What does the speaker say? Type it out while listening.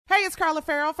it's Carla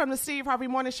from the Steve Harvey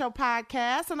Morning Show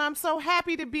podcast, and I'm so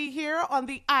happy to be here on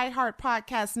the iHeart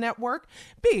Podcast Network,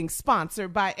 being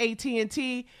sponsored by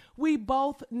AT&T. We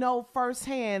both know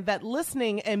firsthand that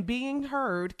listening and being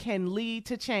heard can lead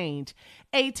to change.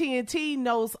 AT&T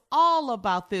knows all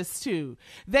about this too.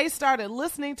 They started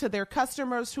listening to their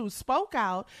customers who spoke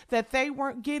out that they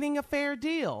weren't getting a fair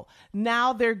deal.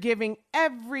 Now they're giving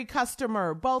every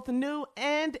customer, both new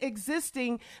and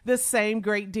existing, the same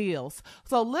great deals.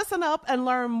 So listen up and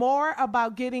learn more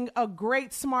about getting a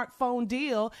great smartphone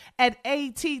deal at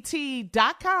att.com/best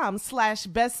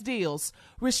deals.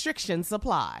 Restrictions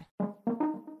apply.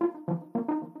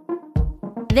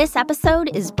 This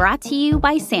episode is brought to you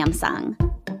by Samsung.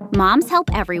 Moms help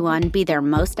everyone be their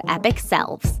most epic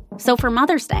selves. So for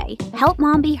Mother's Day, help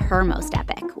mom be her most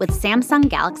epic with Samsung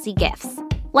Galaxy gifts,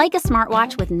 like a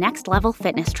smartwatch with next-level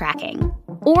fitness tracking,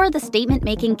 or the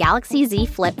statement-making Galaxy Z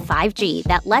Flip 5G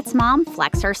that lets mom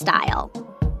flex her style.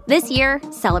 This year,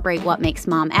 celebrate what makes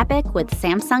mom epic with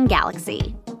Samsung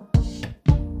Galaxy.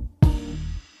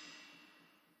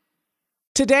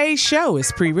 Today's show is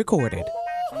pre-recorded.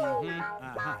 Y'all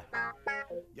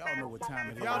know what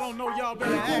time it is. Y'all don't know, y'all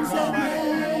better ask somebody.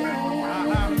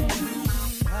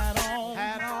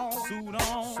 Hat on, suit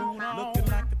on, looking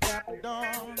like the Dapper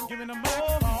Dawn, giving a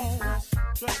microphone,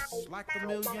 dressed like $1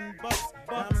 million,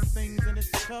 diamond things in its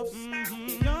cuffs.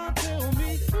 Y'all tell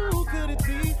me, who could it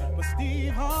be but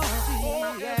Steve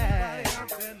Harvey? Yeah, everybody out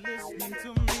there listening to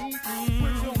me.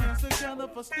 Put your hands together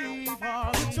for Steve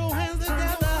Harvey. Put your hands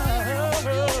together.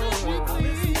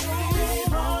 Steve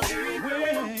Harvey.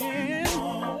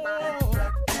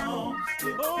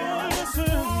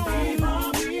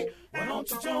 Why don't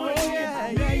you join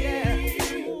me?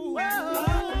 Whoa,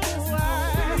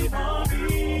 Steve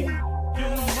Harvey. In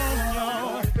the morning,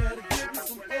 y'all. Better give me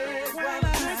some eggs while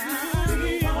I listen to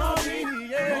Steve Harvey.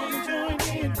 Won't you join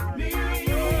in with me?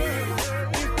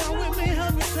 If you're with me,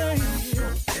 help me say,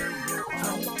 turn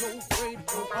your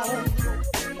radio on.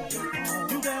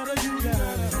 You gotta turn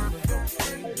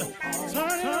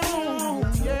it on.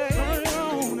 Yeah, turn it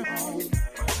on.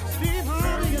 Steve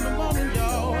Harvey in the morning,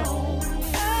 y'all.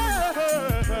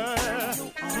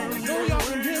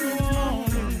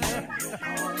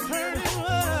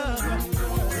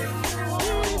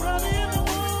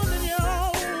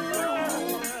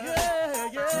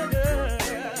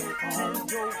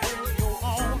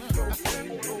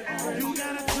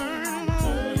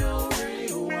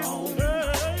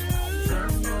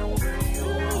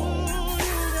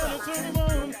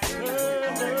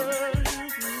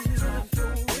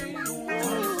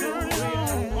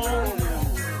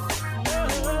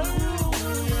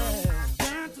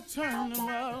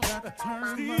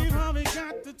 Steve Harvey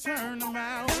got to turn them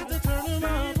out. Got to turn them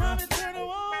out. Harvey turn them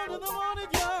on to the morning,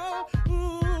 y'all.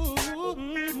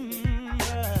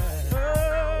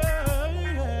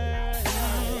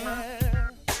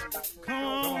 Come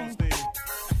on, Steve.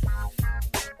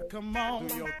 Come on.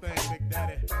 Do your thing, Big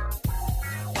Daddy.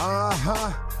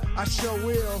 I sure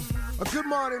will. Good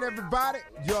morning, everybody.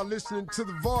 You're listening to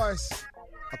The Voice.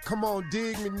 Come on,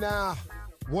 dig me now.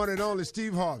 One and only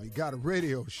Steve Harvey got a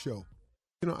radio show.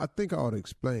 You know, I think I ought to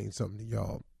explain something to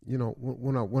y'all. You know,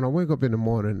 when I wake up in the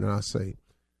morning and I say,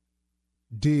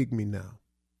 dig me now,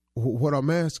 what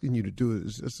I'm asking you to do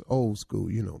is just old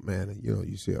school, you know, man. And, you know,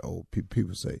 you see old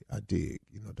people say, I dig,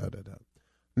 you know, da-da-da.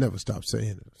 Never stop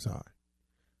saying it, I'm sorry.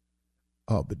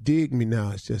 But dig me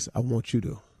now is just, I want you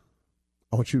to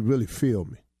really feel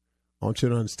me. I want you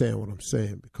to understand what I'm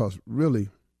saying, because really,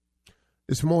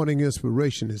 this morning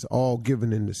inspiration is all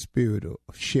given in the spirit of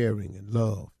sharing and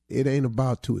love. It ain't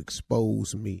about to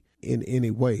expose me in any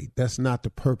way. That's not the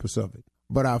purpose of it.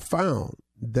 But I found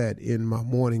that in my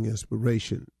morning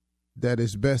inspiration, that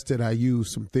it's best that I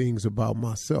use some things about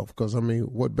myself. Because, I mean,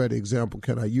 what better example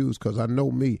can I use? Because I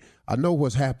know me. I know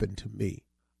what's happened to me.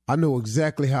 I know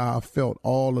exactly how I felt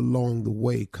all along the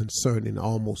way concerning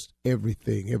almost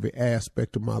everything, every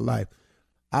aspect of my life.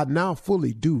 I now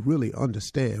fully do really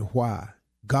understand why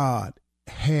God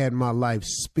had my life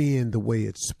spin the way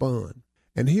it spun.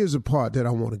 And here's a part that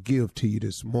I want to give to you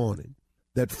this morning,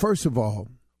 that first of all,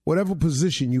 whatever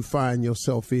position you find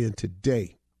yourself in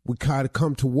today, we kind of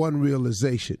come to one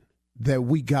realization, that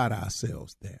we got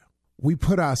ourselves there. We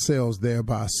put ourselves there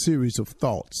by a series of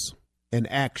thoughts and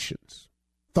actions.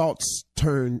 Thoughts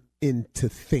turn into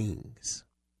things.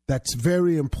 That's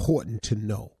very important to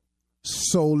know.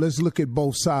 So let's look at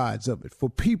both sides of it. For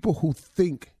people who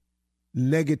think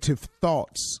negative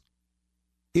thoughts,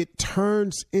 it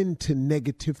turns into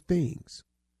negative things.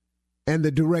 And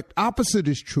the direct opposite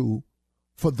is true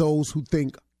for those who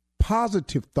think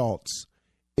positive thoughts.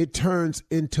 It turns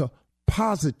into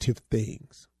positive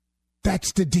things.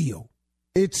 That's the deal.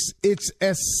 It's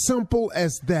as simple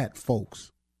as that,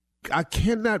 folks. I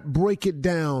cannot break it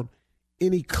down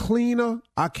any cleaner.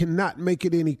 I cannot make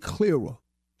it any clearer.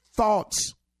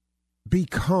 Thoughts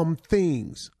become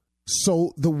things.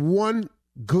 So the one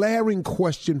glaring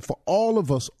question for all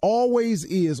of us always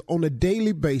is, on a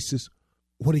daily basis,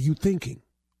 what are you thinking?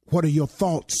 What are your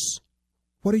thoughts?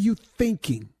 What are you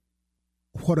thinking?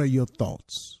 What are your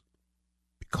thoughts?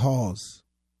 Because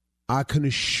I can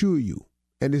assure you,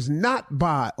 and it's not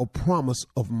by a promise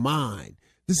of mine.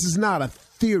 This is not a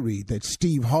theory that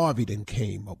Steve Harvey then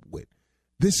came up with.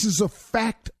 This is a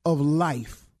fact of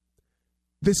life.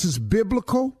 This is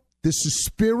biblical. This is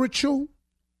spiritual.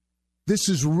 This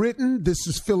is written. This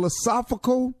is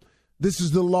philosophical. This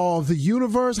is the law of the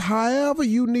universe. However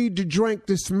you need to drink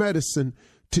this medicine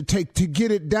to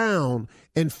get it down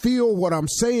and feel what I'm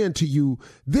saying to you,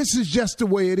 this is just the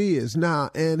way it is. Now,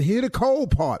 and here the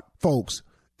cold part, folks.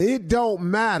 It don't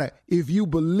matter if you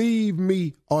believe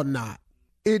me or not.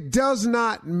 It does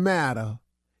not matter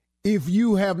if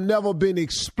you have never been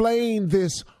explained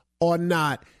this or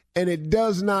not. And it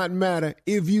does not matter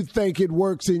if you think it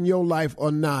works in your life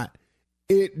or not.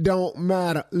 It don't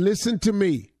matter. Listen to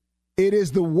me. It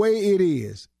is the way it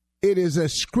is. It is a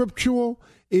scriptural.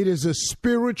 It is a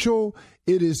spiritual.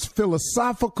 It is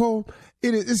philosophical.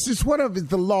 It's just whatever. It's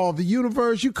the law of the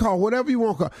universe. You call whatever you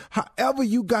want to call. However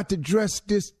you got to dress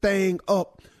this thing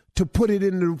up to put it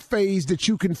in the phase that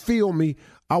you can feel me,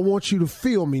 I want you to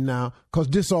feel me now, because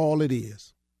this is all it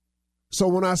is. So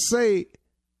when I say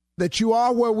that you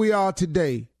are where we are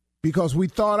today because we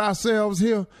thought ourselves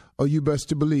here, oh, you best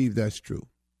to believe that's true.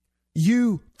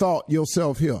 You thought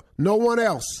yourself here. No one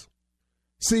else.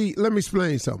 See, let me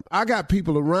explain something. I got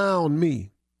people around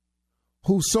me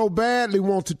who so badly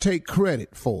want to take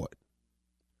credit for it,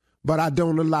 but I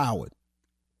don't allow it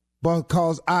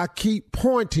because I keep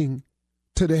pointing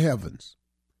to the heavens.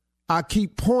 I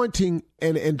keep pointing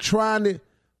and trying to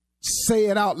say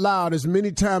it out loud as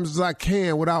many times as I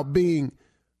can without being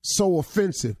so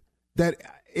offensive, that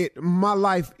my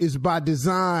life is by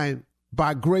design,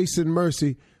 by grace and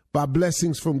mercy, by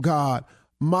blessings from God.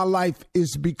 My life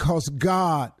is because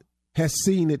God has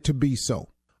seen it to be so.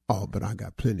 Oh, but I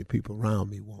got plenty of people around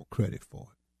me who want credit for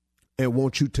it and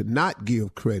want you to not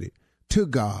give credit to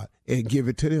God and give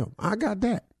it to them. I got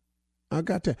that.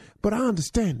 But I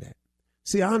understand that.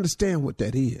 See, I understand what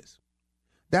that is.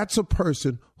 That's a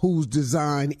person whose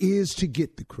design is to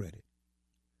get the credit.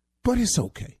 But it's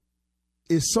okay.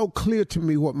 It's so clear to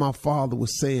me what my father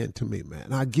was saying to me,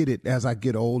 man. I get it as I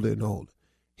get older and older.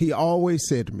 He always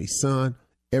said to me, son,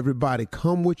 everybody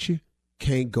come with you,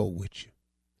 can't go with you.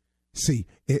 See,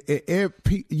 I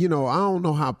don't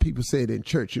know how people say it in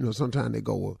church. Sometimes they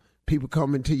go, well, people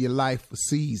come into your life for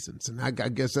seasons. And I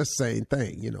guess that's the same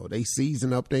thing. They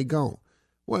season up, they gone.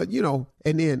 Well,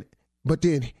 but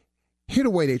then hear the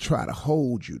way they try to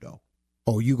hold you, though.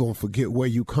 Oh, you going to forget where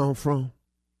you come from?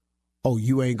 Oh,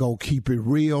 you ain't going to keep it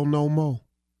real no more?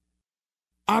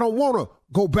 I don't want to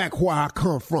go back where I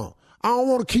come from. I don't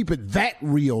want to keep it that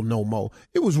real no more.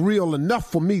 It was real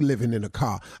enough for me living in a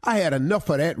car. I had enough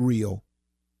of that real.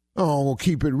 I don't want to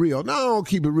keep it real. No, I don't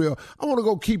keep it real. I want to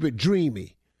go keep it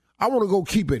dreamy. I want to go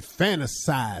keep it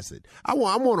fantasizing. I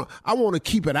want to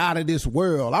keep it out of this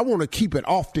world. I want to keep it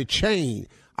off the chain.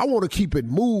 I want to keep it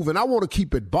moving. I want to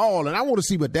keep it balling. I want to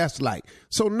see what that's like.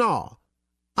 So, nah,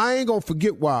 I ain't going to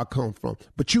forget where I come from,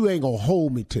 but you ain't going to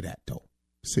hold me to that, though.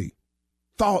 See,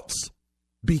 thoughts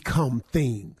become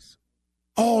things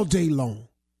all day long.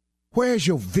 Where's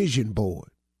your vision board?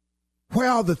 Where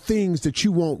are the things that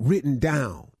you want written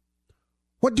down?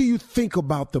 What do you think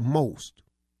about the most?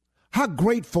 How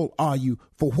grateful are you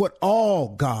for what all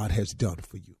God has done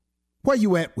for you? Where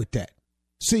you at with that?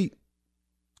 See,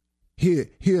 here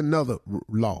another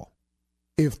law.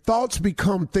 If thoughts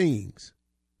become things,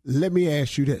 let me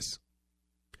ask you this.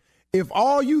 If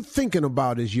all you thinking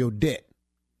about is your debt,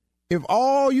 if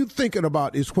all you thinking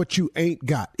about is what you ain't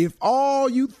got, if all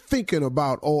you thinking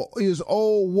about is,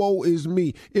 oh, woe is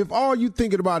me, if all you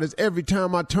thinking about is every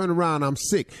time I turn around I'm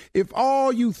sick, if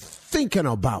all you thinking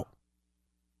about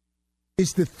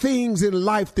is the things in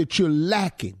life that you're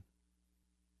lacking,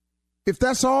 if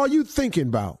that's all you thinking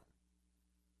about,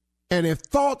 and if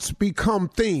thoughts become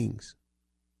things,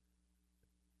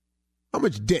 how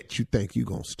much debt you think you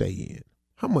gonna stay in?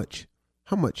 How much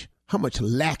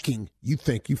lacking you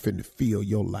think you finna fill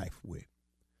your life with?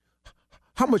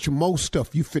 How much more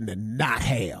stuff you finna not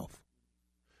have?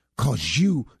 Cause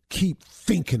you keep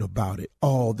thinking about it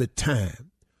all the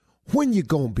time. When you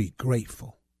gonna be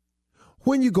grateful?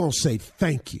 When you gonna say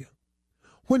thank you?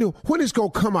 When it's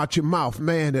gonna come out your mouth,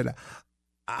 man, that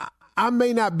I I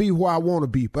may not be where I want to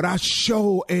be, but I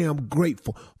sure am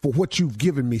grateful for what you've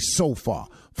given me so far,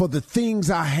 for the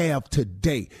things I have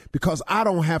today, because I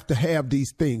don't have to have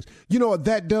these things. You know what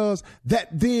that does? That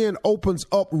then opens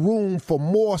up room for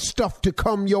more stuff to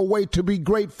come your way to be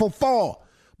grateful for.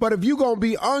 But if you're going to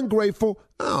be ungrateful,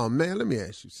 oh, man, let me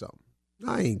ask you something.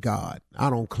 I ain't God. I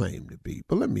don't claim to be.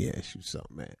 But let me ask you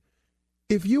something, man.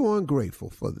 If you're ungrateful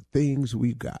for the things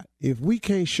we got, if we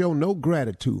can't show no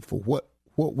gratitude for what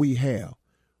we have,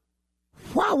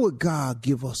 why would God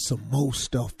give us some more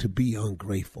stuff to be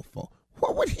ungrateful for?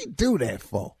 What would he do that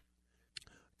for?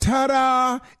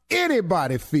 Ta-da!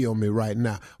 Anybody feel me right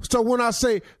now? So when I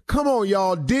say, come on,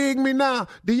 y'all, dig me now,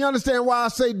 do you understand why I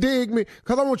say dig me?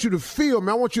 Because I want you to feel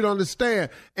me. I want you to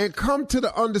understand and come to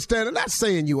the understanding. Not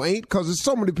saying you ain't, because there's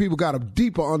so many people got a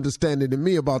deeper understanding than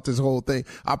me about this whole thing.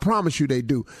 I promise you they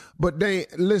do. But they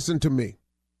listen to me.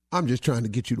 I'm just trying to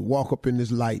get you to walk up in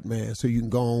this light, man, so you can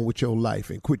go on with your life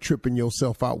and quit tripping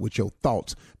yourself out with your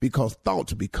thoughts, because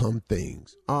thoughts become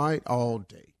things. All right, all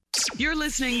day. You're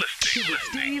listening to the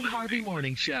Steve Harvey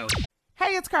Morning Show.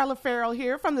 Hey, it's Carla Farrell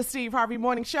here from the Steve Harvey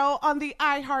Morning Show on the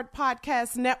iHeart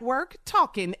Podcast Network,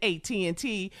 talking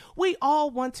AT&T. We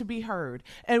all want to be heard,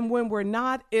 and when we're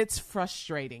not, it's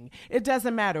frustrating. It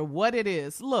doesn't matter what it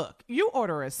is. Look, you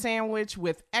order a sandwich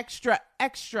with extra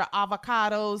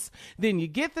avocados, then you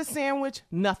get the sandwich,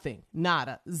 nothing,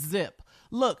 nada, zip.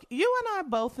 Look, you and I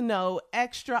both know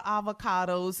extra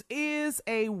avocados is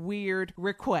a weird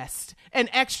request, and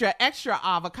extra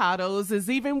avocados is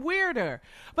even weirder.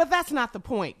 But that's not the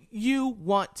point. You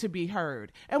want to be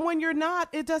heard. And when you're not,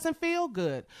 it doesn't feel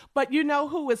good. But you know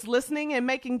who is listening and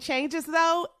making changes,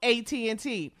 though?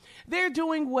 AT&T. They're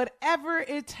doing whatever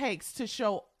it takes to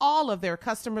show all of their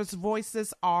customers'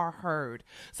 voices are heard.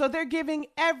 So they're giving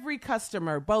every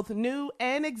customer, both new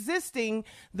and existing,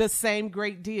 the same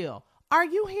great deal. Are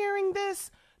you hearing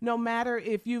this? No matter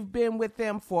if you've been with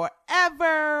them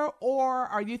forever or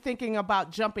are you thinking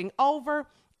about jumping over,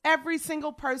 every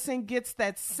single person gets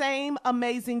that same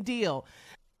amazing deal.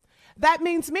 That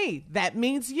means me. That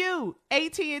means you.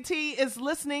 AT&T is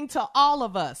listening to all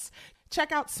of us.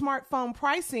 Check out smartphone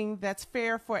pricing that's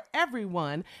fair for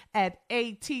everyone at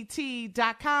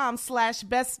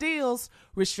att.com/best deals.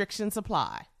 Restrictions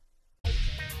apply.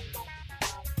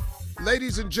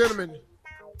 Ladies and gentlemen,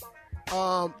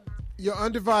 your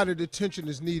undivided attention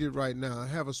is needed right now. I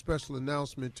have a special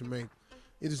announcement to make.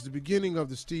 It is the beginning of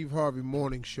the Steve Harvey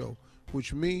Morning Show,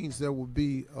 which means there will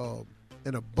be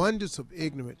an abundance of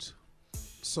ignorance,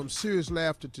 some serious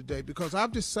laughter today, because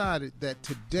I've decided that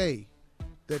today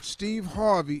that Steve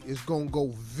Harvey is going to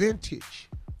go vintage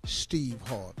Steve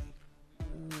Harvey.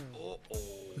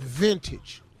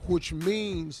 Vintage, which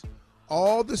means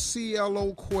all the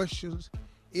CLO questions,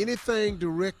 anything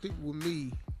directed with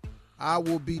me, I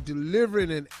will be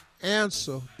delivering an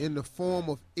answer in the form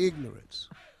of ignorance.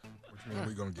 Which means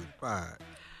we're going to get fired.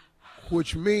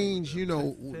 Which means, you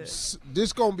know, this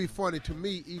going to be funny to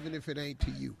me even if it ain't to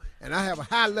you. And I have a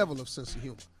high level of sense of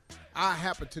humor. I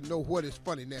happen to know what is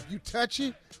funny. Now, if you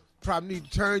touchy, probably need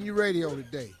to turn your radio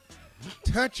today.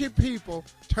 Touchy people,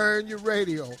 turn your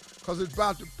radio, because it's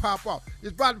about to pop off.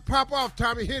 It's about to pop off,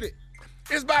 Tommy. Hit it.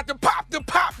 It's about to pop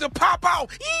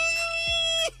off.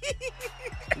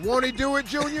 Won't he do it,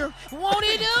 Junior? Won't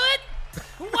he do it?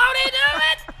 Won't he do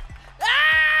it?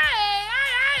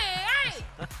 Hey!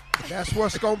 That's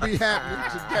what's going to be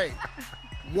happening today.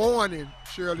 Warning,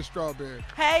 Shirley Strawberry.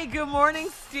 Hey, good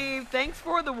morning, Steve. Thanks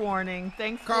for the warning.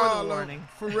 Carla,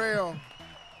 Pharrell.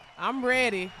 I'm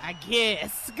ready, I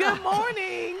guess. Good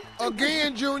morning.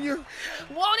 Again, Junior.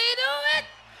 Won't he do it?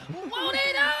 Won't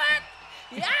he do it?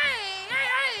 Hey!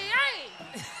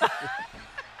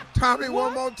 Tommy,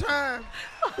 one more time.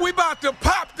 We about to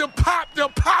pop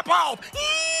off.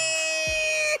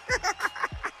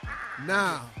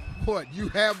 Now, what? You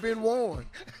have been warned.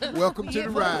 Welcome to the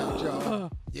ride,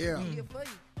 y'all. Yeah.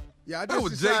 Yeah, I That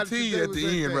was JT at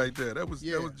the end that right there. That was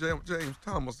James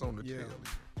Thomas on the tail.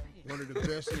 One of the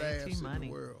best laughs in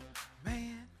the world.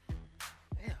 Man.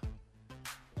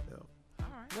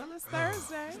 Well, it's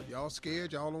Thursday. So y'all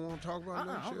scared? Y'all don't want to talk about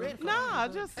that shit?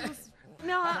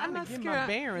 No, I'm not get scared. my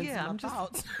bearings and my I'm just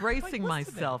thoughts. bracing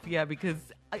myself. Yeah, because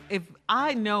if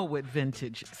I know what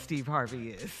vintage Steve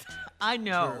Harvey is, I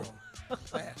know.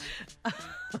 It's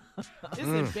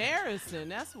embarrassing.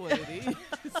 That's what it is.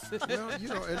 Well, you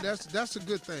know, and that's a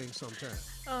good thing sometimes.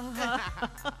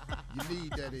 You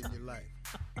need that in your life.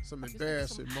 Some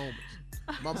embarrassing moments.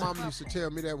 My mom used to tell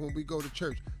me that when we go to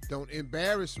church. Don't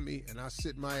embarrass me, and I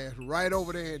sit my ass right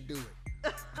over there and do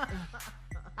it.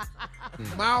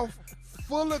 Mouth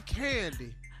full of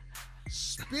candy,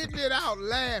 spitting it out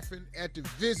laughing at the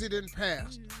visiting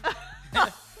pastor.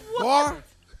 Boy,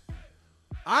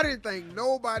 I didn't think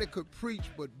nobody could preach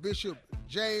but Bishop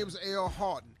James L.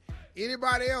 Horton.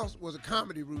 Anybody else was a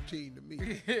comedy routine to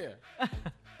me. Yeah.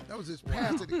 That was this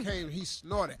pastor that came, he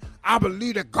snorted. I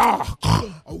believe that God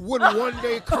wouldn't one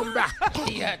day come back.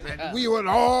 And we would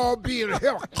all be in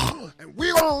heaven. And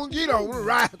we gonna get over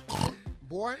right.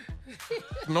 Boy.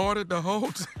 Snorted the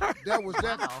whole time. That was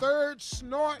that third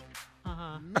snort.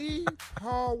 Me,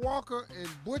 Paul Walker, and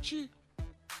Butchie.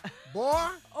 Boy.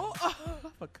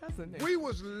 For cousin. We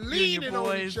was leaning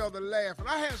on each other laughing.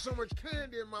 I had so much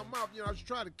candy in my mouth. You know, I was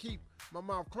trying to keep my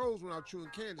mouth closed when I was chewing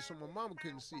candy so my mama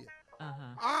couldn't see it.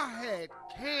 I had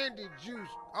candy juice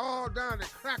all down the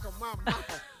crack of my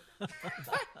mouth.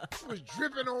 It was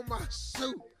dripping on my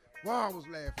suit. Boy, I was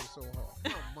laughing so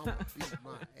hard. My mama beat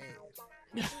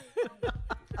my ass.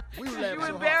 We were laughing You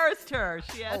so embarrassed her.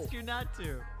 She asked you not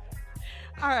to.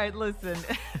 All right, listen,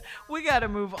 we got to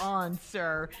move on,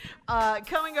 sir.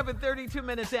 Coming up at 32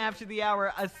 minutes after the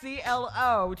hour, a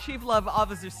CLO, Chief Love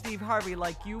Officer Steve Harvey,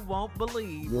 like you won't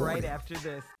believe, right after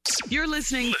this. You're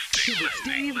listening to the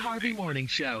Steve Harvey Morning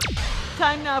Show.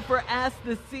 Time now for Ask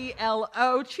the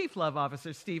CLO. Chief Love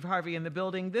Officer Steve Harvey in the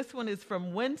building. This one is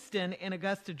from Winston in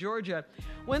Augusta, Georgia.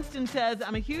 Winston says,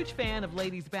 I'm a huge fan of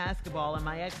ladies basketball, and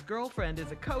my ex-girlfriend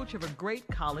is a coach of a great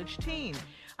college team.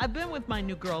 I've been with my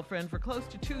new girlfriend for close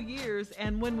to 2 years,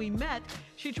 and when we met,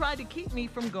 she tried to keep me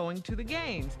from going to the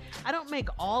games. I don't make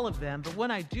all of them, but when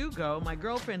I do go, my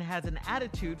girlfriend has an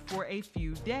attitude for a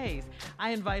few days. I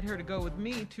invite her to go with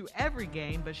me to every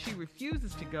game, but she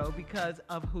refuses to go because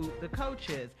of who the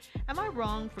coach is. Am I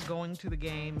wrong for going to the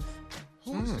games?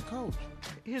 Who's the coach?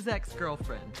 His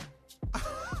ex-girlfriend.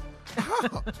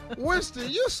 Winston,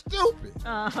 you stupid.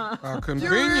 Convenient. You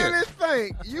really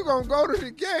think you gonna go to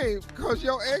the game because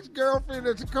your ex-girlfriend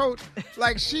is the coach?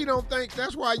 Like she don't think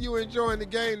that's why you enjoying the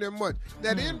game that much.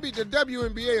 Now the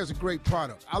WNBA is a great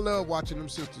product. I love watching them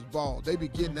sisters ball. They be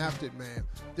getting after it, man.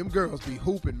 Them girls be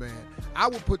hooping, man. I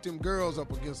would put them girls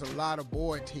up against a lot of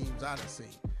boy teams I done seen.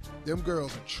 Them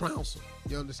girls are trouncing.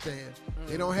 You understand?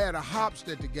 They don't have the hops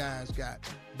that the guys got,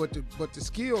 but the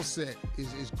skill set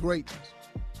is greatness.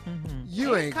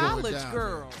 You ain't going down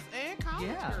girls. And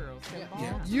college girls.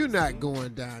 Yeah. You're not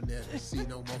going down there to see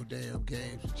no more damn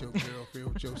games with your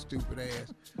girlfriend with your stupid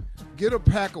ass. Get a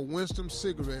pack of Winston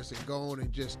cigarettes and go on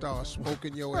and just start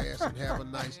smoking your ass and have a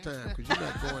nice time because you're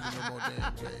not going to no more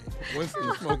damn games.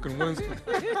 Winston smoking Winston.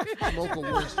 Smoke a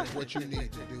Winston, what you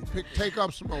need to do. Take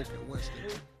up smoking, Winston.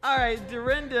 All right,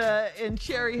 Dorinda in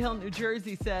Cherry Hill, New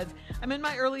Jersey says, I'm in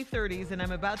my early 30s and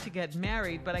I'm about to get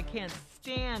married, but I can't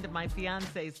stand my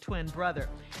fiance's twin brother.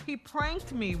 He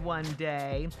pranked me one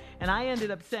day, and I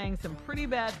ended up saying some pretty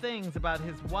bad things about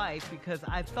his wife because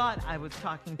I thought I was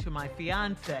talking to my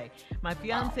fiance. My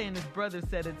fiance and his brother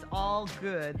said it's all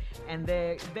good, and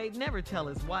they'd never tell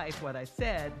his wife what I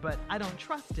said, but I don't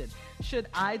trust it. Should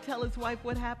I tell his wife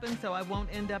what happened so I won't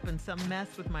end up in some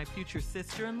mess with my future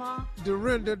sister-in-law?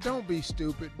 Dorinda, don't be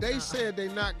stupid. They said they're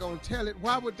not going to tell it.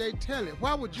 Why would they tell it?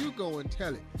 Why would you go and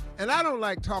tell it? And I don't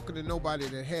like talking to nobody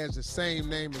that has the same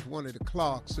name as one of the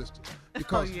Clark sisters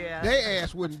because they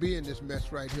ass wouldn't be in this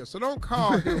mess right here. So don't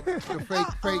call him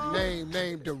the fake name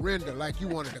named Dorinda like you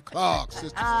one of the Clark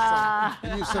sisters or something.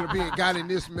 And you should have been got in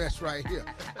this mess right here.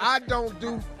 I don't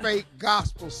do fake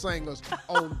gospel singers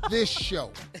on this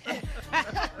show.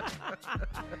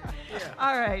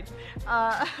 All right.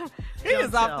 He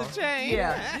is off the chain.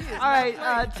 Yeah. All right.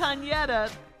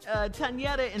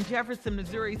 Tanyetta in Jefferson,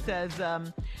 Missouri says,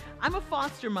 I'm a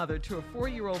foster mother to a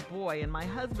 4-year-old boy, and my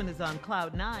husband is on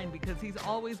cloud 9 because he's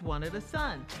always wanted a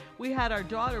son. We had our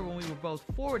daughter when we were both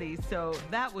 40, so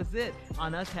that was it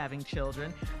on us having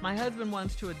children. My husband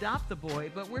wants to adopt the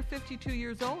boy, but we're 52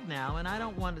 years old now, and I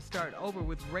don't want to start over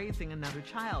with raising another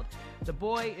child. The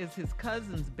boy is his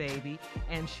cousin's baby,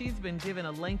 and she's been given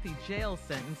a lengthy jail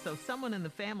sentence, so someone in the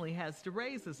family has to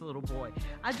raise this little boy.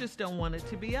 I just don't want it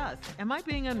to be us. Am I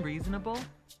being unreasonable?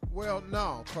 Well,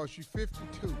 no, because you're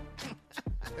 52.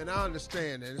 And I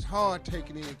understand that. It's hard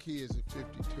taking in kids at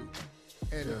 52.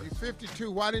 And if you're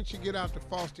 52, why didn't you get out the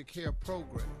foster care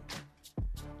program?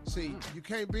 See, you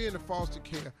can't be in the foster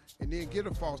care and then get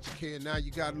a foster care. Now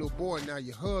you got a little boy. Now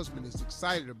your husband is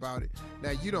excited about it.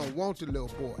 Now you don't want the little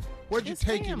boy. What'd you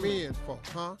take him in for,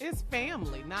 huh? It's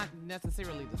family, not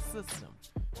necessarily the system.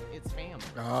 It's family.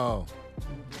 Oh.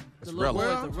 The little boy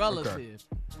is a relative. Okay.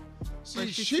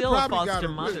 See, she's she still a probably foster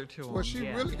got mother to him. Well, she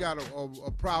really got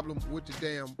a problem with the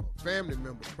damn family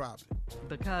member probably.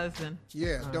 The cousin.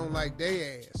 Yeah, don't like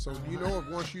their ass. So you know if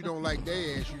once you don't like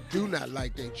their ass, you do not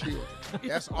like their children.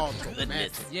 That's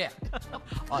automatic. Yeah.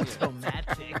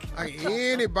 Automatic. Like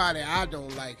anybody I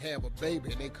don't like have a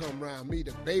baby and they come around me,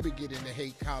 the baby get in the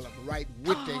hate column right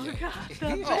with their ass.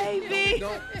 The baby.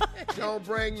 Don't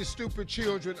bring your stupid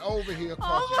children over here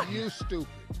because you stupid.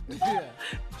 Yeah.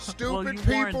 Stupid you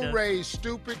people warned us. raise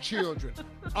stupid children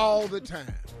all the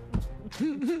time.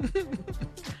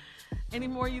 Any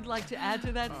more you'd like to add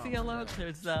to that, CLO?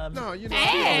 There's No, you know.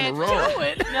 And do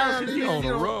it. no, You on the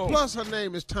know, road. plus her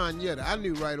name is Tanyetta. I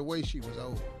knew right away she was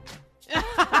old.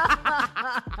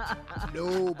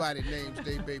 Nobody names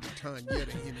their baby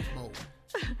Tanyetta anymore.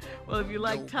 well, if you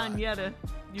like Nobody. Tanyetta,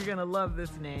 you're going to love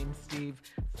this name, Steve.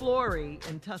 Flory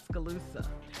in Tuscaloosa.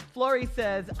 Flory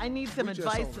says, I need some We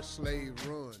advice. just on a slave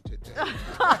run today.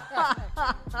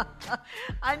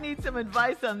 I need some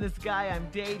advice on this guy I'm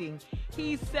dating.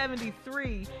 He's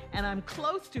 73 and I'm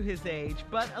close to his age,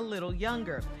 but a little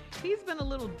younger. He's been a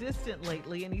little distant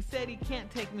lately and he said he can't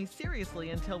take me seriously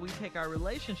until we take our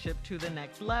relationship to the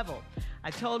next level.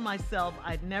 I told myself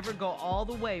I'd never go all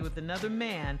the way with another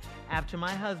man after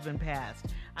my husband passed.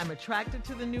 I'm attracted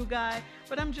to the new guy,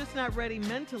 but I'm just not ready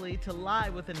mentally to lie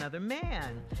with another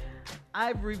man.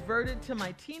 I've reverted to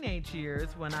my teenage years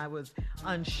when I was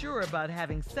unsure about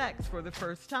having sex for the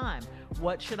first time.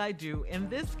 What should I do in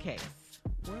this case?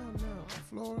 Well, no,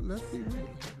 Flora, let's be real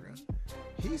here, right?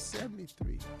 He's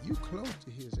 73. You close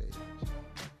to his age.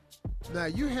 Now,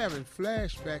 you having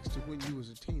flashbacks to when you was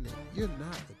a teenager. You're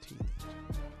not a teenager.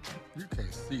 You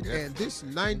can't see that. And this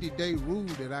 90-day rule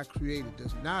that I created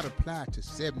does not apply to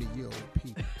 70-year-old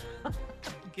people.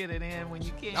 Get it in when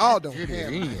you can. Y'all don't Get it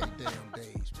have in. 90 damn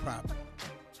days, probably.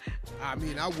 I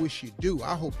mean, I wish you do.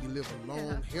 I hope you live a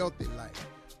long, healthy life.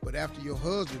 But after your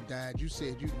husband died, you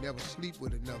said you'd never sleep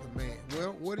with another man.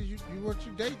 Well, what you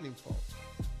dating him for?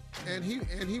 And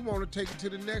he want to take it to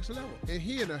the next level. And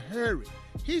he in a hurry.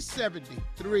 He's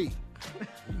 73. He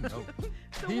know.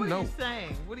 So He what know. are you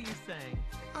saying? What are you saying?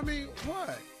 I mean,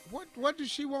 what does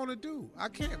she want to do? I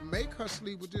can't make her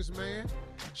sleep with this man.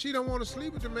 She don't want to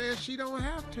sleep with the man. She don't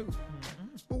have to.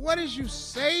 But what is you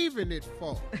saving it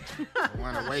for? I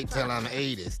want to wait till I'm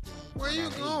 80, Steve. Where you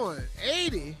going?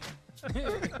 80?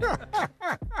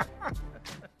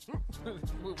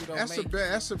 That's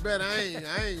a bet I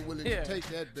ain't willing to take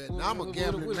that bet. Now, I'm a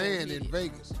gambling man in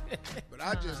Vegas. But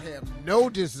I just have no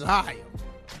desire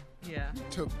Yeah.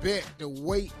 to bet to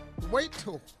wait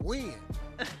till when?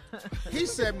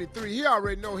 He's 73. He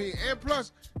already know and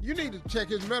plus you need to check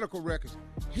his medical records.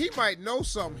 He might know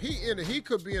something. He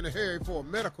could be in a hurry for a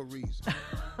medical reason.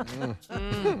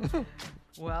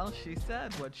 Well, she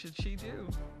said, what should she do?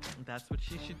 That's what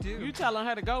she should do. You telling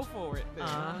her to go for it. Then.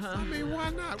 I mean, why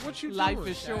not? What you Life doing?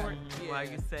 is short. Why are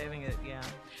you saving it? Yeah.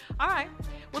 All right.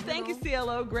 Well, thank you,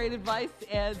 CLO. Great advice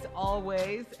as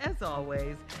always. As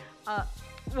always.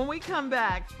 When we come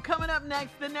back, coming up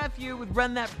next, the nephew with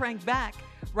Run That Prank Back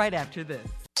right after this.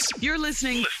 You're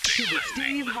listening to the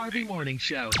Steve Harvey Morning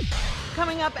Show.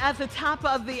 Coming up at the top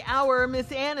of the hour,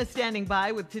 Miss Ann is standing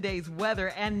by with today's weather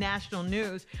and national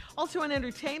news. Also in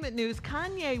entertainment news,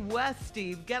 Kanye West,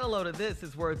 Steve, get a load of this,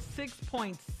 is worth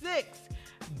 $6.6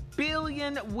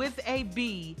 billion with a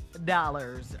B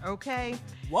dollars, okay?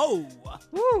 Whoa.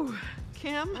 Woo.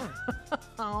 Kim?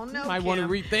 Oh, no, Might want to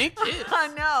Kim. rethink it. I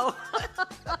know.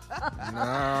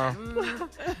 Nah.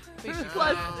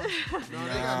 Plus, No,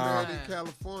 they got married in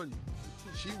California.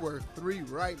 She worth 3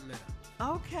 right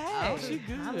now. okay. Oh, she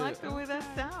good. I like the way that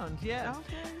sounds, yeah.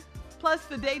 Okay. Plus,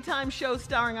 the daytime show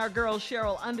starring our girl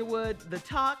Sheryl Underwood, The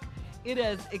Talk, it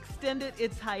has extended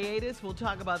its hiatus. We'll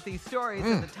talk about these stories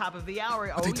at the top of the hour.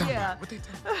 What they talking about? What they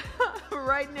talking about?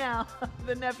 Right now,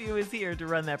 the nephew is here to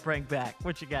run that prank back.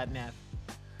 What you got, Neff?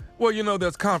 Well, you know,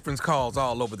 there's conference calls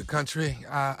all over the country.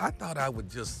 I thought I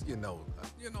would just,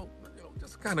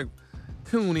 just kind of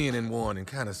tune in one and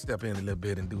kind of step in a little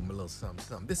bit and do my little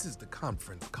something. This is the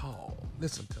conference call.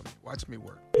 Listen to me. Watch me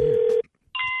work.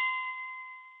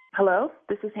 Hello,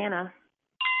 this is Hannah.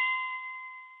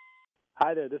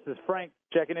 Hi there, this is Frank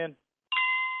checking in.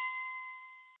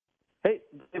 Hey,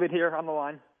 David here on the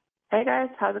line. Hey guys,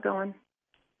 how's it going?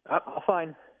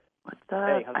 Fine. What's up?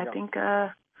 Hey, how's it going?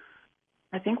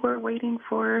 I think we're waiting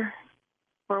for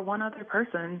one other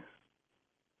person.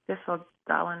 Guess I'll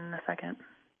dial in a second.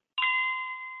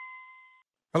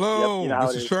 Hello, Yep, you know how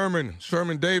this it is is.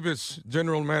 Sherman Davis,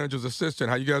 General Manager's assistant.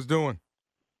 How you guys doing?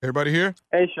 Everybody here?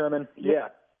 Hey, Sherman. Yeah.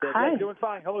 Hi. Doing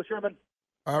fine. Hello, Sherman.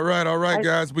 All right, Hi.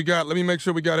 guys. Let me make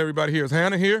sure we got everybody here. Is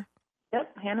Hannah here?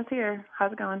 Yep, Hannah's here.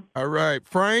 How's it going? All right.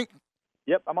 Frank?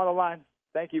 Yep, I'm on the line.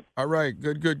 Thank you. All right.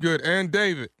 Good. And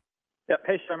David? Yep.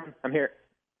 Hey, Sherman. I'm here.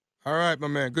 All right, my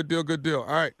man. Good deal, good deal.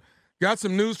 All right. Got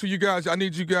some news for you guys. I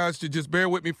need you guys to just bear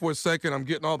with me for a second. I'm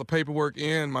getting all the paperwork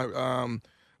in. My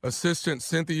assistant,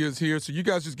 Cynthia, is here. So you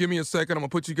guys just give me a second. I'm going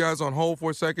to put you guys on hold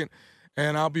for a second,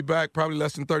 and I'll be back probably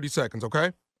less than 30 seconds,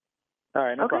 okay? All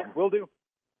right, no problem. Will do.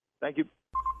 Thank you.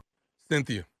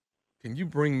 Cynthia, can you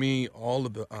bring me all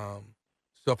of the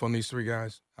stuff on these three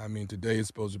guys? I mean, today is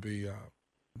supposed to be,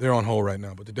 they're on hold right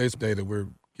now, but today's the day that we're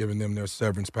giving them their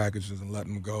severance packages and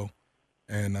letting them go.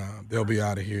 And they'll be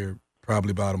out of here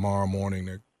probably by tomorrow morning.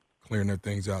 They're clearing their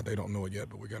things out. They don't know it yet,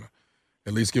 but we're going to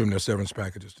at least give them their severance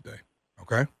packages today,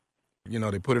 okay? You know,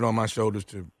 they put it on my shoulders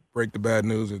to break the bad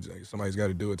news. Somebody's got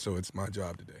to do it, so it's my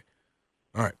job today.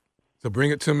 All right. So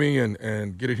bring it to me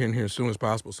and get it in here as soon as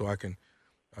possible so I can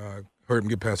hurry up and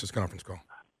get past this conference call.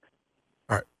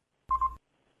 All right.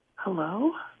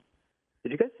 Hello?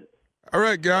 Did you guys? All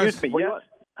right, guys. Excuse me. Yes.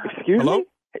 Excuse Hello? me?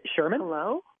 Hey, Sherman?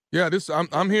 Hello? Yeah,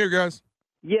 I'm here, guys.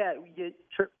 Yeah,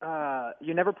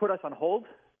 you never put us on hold?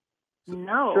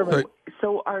 No. Sherman.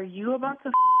 So are you about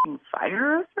to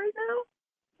fire us right now?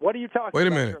 What are you talking about, Wait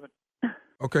a minute. Sherman?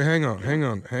 Okay, hang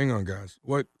on, guys.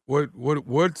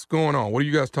 What's going on? What are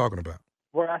you guys talking about?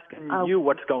 We're asking you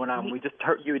what's going on. We just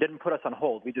heard you didn't put us on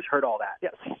hold. We just heard all that.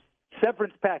 Yes.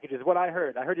 Severance package is what I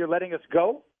heard. I heard you're letting us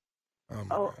go. Oh,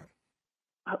 my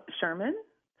God. Sherman?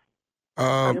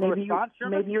 Sherman?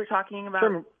 Maybe you're talking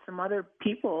about some other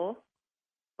people,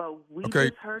 but we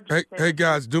just heard you say. Hey,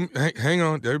 guys, hang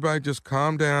on. Everybody just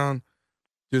calm down.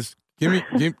 Just give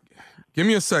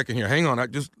me a second here. Hang on.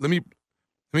 Let me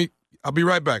I'll be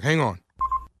right back. Hang on.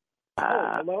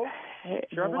 Hello? Hey,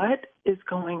 what is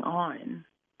going on?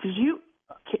 Did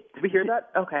we hear that?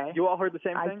 Okay. You all heard the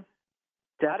same thing?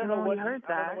 Definitely heard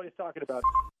that. I don't know what he's talking about.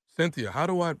 Cynthia,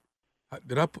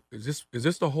 is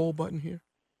this the whole button here?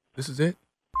 This is it?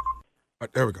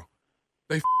 There we go.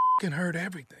 They f***ing heard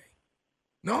everything.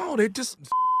 No, they just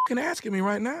f***ing asking me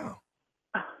right now.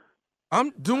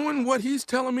 I'm doing what he's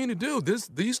telling me to do.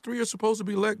 These three are supposed to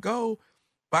be let go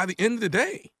by the end of the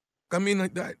day. I mean,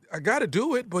 I got to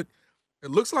do it, but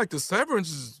it looks like the severance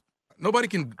is, nobody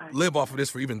can live off of this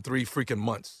for even 3 freaking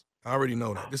months. I already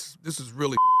know that. This is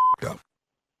really up.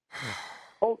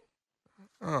 Oh,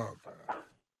 God.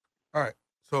 All right.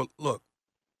 So, look,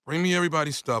 bring me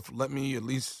everybody's stuff. Let me at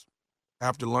least,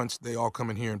 after lunch, they all come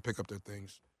in here and pick up their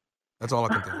things. That's all I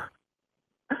can think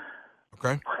of.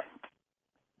 Okay?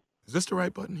 Is this the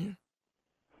right button here?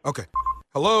 Okay.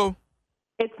 Hello?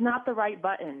 It's not the right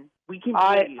button. We can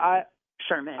hear you,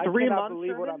 Sherman. I cannot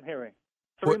believe what I'm hearing.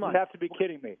 3 months. You have to be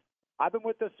kidding me. I've been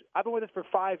with this for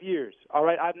 5 years. All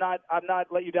right, I've not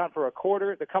let you down for a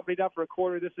quarter. The company down for a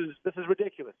quarter. This is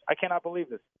ridiculous. I cannot believe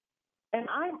this. And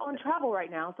I'm on travel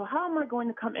right now, so how am I going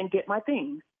to come and get my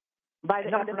things by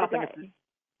the end of the day?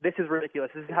 This is ridiculous.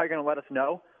 This is how you're going to let us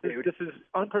know? Dude, this is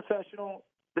unprofessional.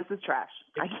 This is trash.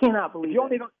 I cannot believe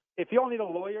it. If you all need a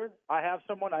lawyer, I have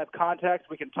someone. I have contacts.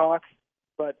 We can talk.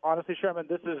 But honestly, Sherman,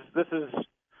 this is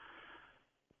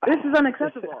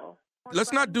unacceptable.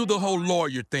 Let's not do the whole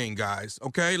lawyer thing, guys,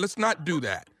 okay? Let's not do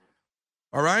that.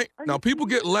 All right? Now, people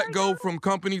get let go from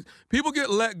companies. People get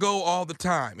let go all the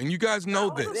time, and you guys know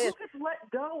this. You just let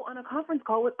go on a conference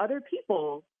call with other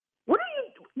people. What are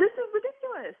you – this is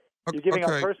ridiculous. You're giving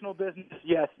up personal business.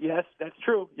 Yes, that's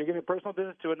true. You're giving personal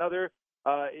business to another.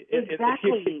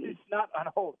 Exactly. It's not on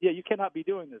hold. Yeah, you cannot be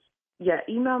doing this. Yeah,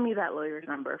 email me that lawyer's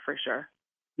number for sure.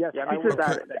 Yes, I will.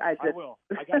 I will.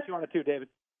 I got you on it too, David.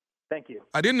 Thank you.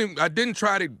 I didn't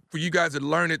try for you guys to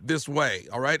learn it this way.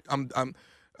 All right, I'm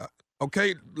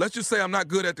okay. Let's just say I'm not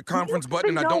good at the conference button,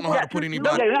 and I don't know how to put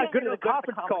anybody. Yeah, you're not good at the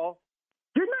conference call.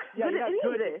 You're not good at any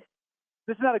of this.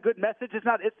 This is not a good message. This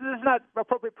is not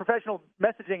appropriate professional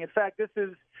messaging. In fact, this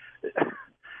is.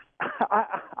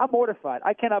 I'm mortified.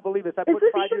 I cannot believe this. I put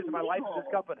 5 years of my life in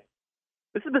this company.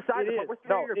 This is beside the point. We're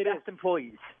three of your best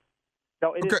employees.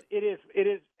 No, it is.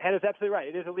 Head is absolutely right.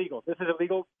 It is illegal. This is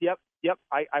illegal. Yep.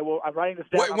 I will. I'm writing this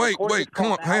down. Wait.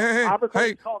 Come on. Hey. I'm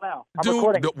recording this call now. Dude,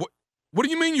 what do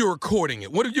you mean you're recording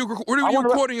it? What are you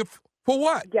recording it for?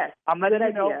 What? Yes. I'm letting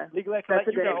you know. Legally, I can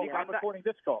let you know. I'm recording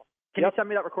this call. Can you send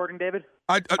me that recording, David?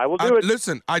 I will do it.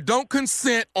 Listen, I don't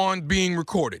consent on being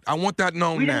recorded. I want that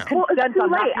known now. Consent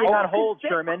on not being on hold,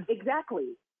 Sherman.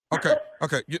 Exactly. Okay.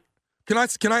 Can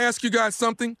I ask you guys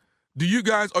something?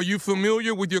 Are you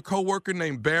familiar with your coworker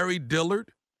named Barry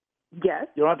Dillard? Yes.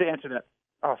 You don't have to answer that.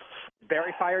 Oh,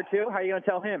 Barry fired too? How are you going to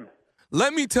tell him?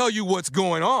 Let me tell you what's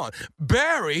going on.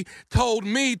 Barry told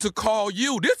me to call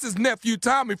you. This is Nephew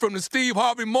Tommy from the Steve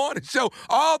Harvey Morning Show.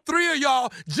 All three of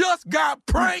y'all just got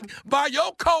pranked by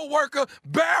your coworker,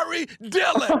 Barry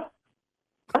Dillard.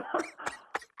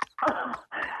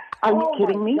 Are you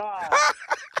kidding me?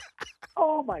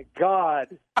 Oh, my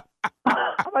God.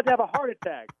 I'm about to have a heart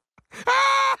attack.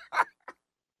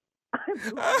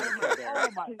 Oh,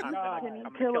 my God. Can you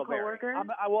kill a coworker?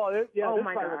 This is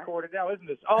probably recorded now, isn't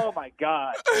this? Oh, my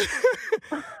God.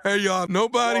 Hey, y'all,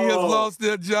 nobody has lost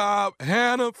their job.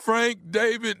 Hannah, Frank,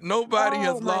 David, nobody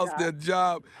has lost their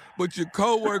job. But your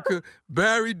coworker,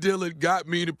 Barry Dillard, got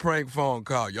me the prank phone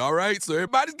call. You all right? So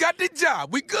everybody's got their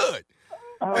job. We good.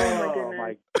 Oh,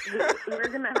 my goodness. We're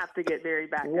going to have to get Barry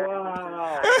back.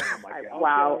 Wow.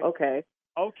 Wow, okay.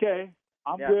 Okay.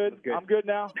 I'm good. I'm good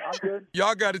now. I'm good.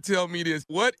 Y'all got to tell me this.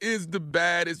 What is the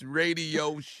baddest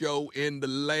radio show in the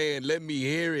land? Let me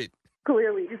hear it.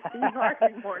 Clearly, Steve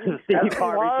Harvey Morning Steve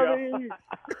Harvey Show.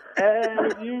 And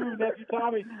with you, nephew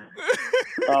Tommy.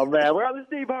 Oh, man. We're on the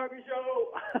Steve Harvey Show.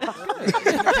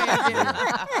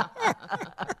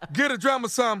 Get a drama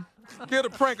some. Get a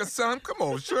prank or something. Come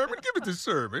on, Sherman. Give it to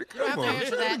Sherman. Come on.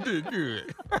 Sherman did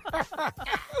good.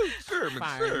 Sherman.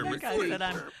 Like I said,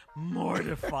 I'm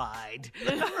mortified.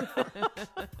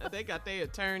 They got their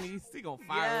attorneys. They going to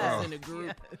fire us in the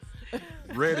group.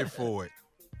 Ready for it.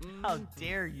 How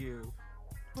dare you?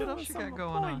 What else you got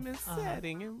going on?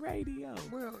 Setting and radio.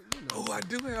 Well, I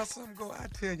do have something going. I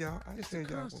tell y'all.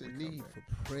 Constant need for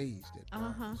praise that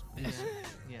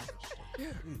Yeah.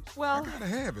 Well, I gotta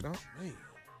have it, huh? Man.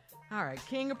 All right,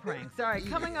 king of pranks. All right,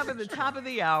 coming up at the top of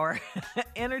the hour,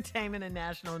 entertainment and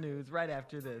national news right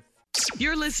after this.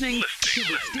 You're listening to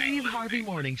the Steve Harvey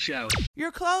Morning Show.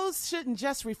 Your clothes shouldn't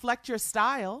just reflect your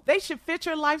style. They should fit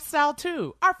your lifestyle,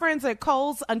 too. Our friends at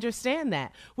Kohl's understand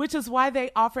that, which is why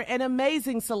they offer an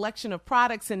amazing selection of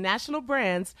products and national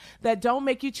brands that don't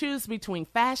make you choose between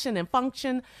fashion and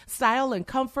function, style and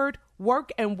comfort,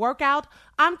 work and workout.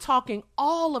 I'm talking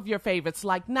all of your favorites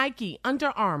like Nike, Under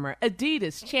Armour,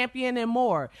 Adidas, Champion, and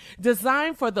more.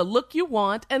 Designed for the look you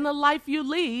want and the life you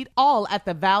lead, all at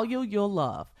the value you'll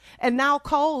love. And now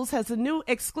Kohl's has a new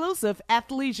exclusive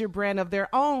athleisure brand of their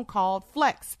own called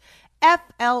Flex.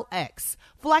 FLX.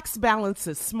 Flex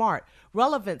balances smart,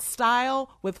 relevant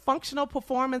style with functional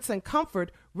performance and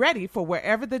comfort, ready for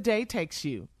wherever the day takes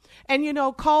you. And you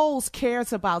know, Kohl's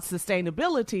cares about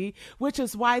sustainability, which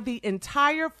is why the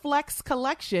entire Flex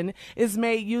collection is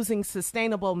made using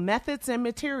sustainable methods and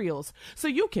materials, so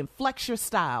you can flex your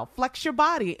style, flex your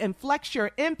body, and flex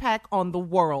your impact on the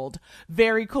world.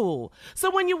 Very cool.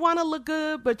 So when you want to look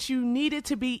good, but you need it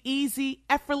to be easy,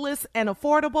 effortless, and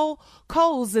affordable,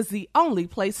 Kohl's is the only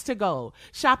place to go.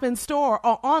 Shop in store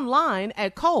or online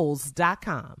at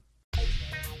Kohls.com.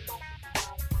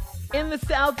 In the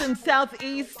south and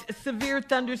southeast, severe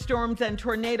thunderstorms and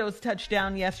tornadoes touched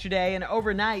down yesterday and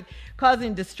overnight,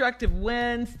 causing destructive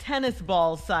winds, tennis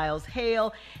ball size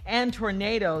hail, and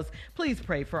tornadoes. Please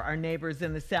pray for our neighbors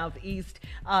in the southeast.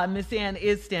 Miss Ann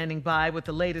is standing by with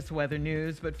the latest weather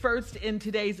news. But first, in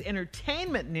today's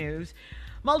entertainment news,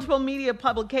 multiple media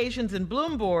publications and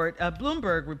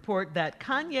Bloomberg report that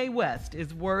Kanye West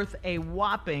is worth a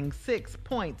whopping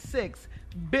 $6.6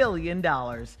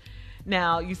 billion.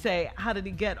 Now, you say, how did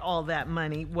he get all that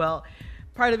money? Well,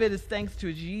 part of it is thanks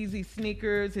to his Yeezy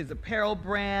sneakers, his apparel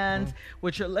brands,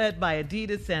 which are led by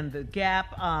Adidas and The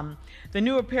Gap. The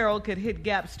new apparel could hit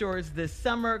Gap stores this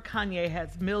summer. Kanye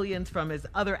has millions from his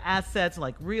other assets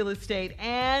like real estate.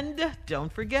 And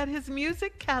don't forget his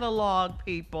music catalog,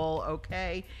 people,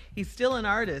 okay? He's still an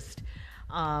artist.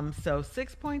 So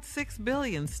 $6.6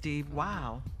 billion, Steve.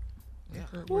 Wow. Yeah.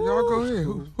 Well, y'all go ahead.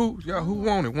 Who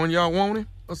want it? One of y'all want it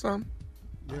or something?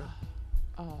 Yeah.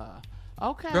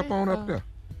 Okay. Step on up there.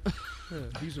 Yeah,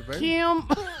 he's available. Kim.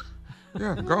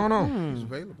 Yeah, going on. He's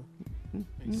available.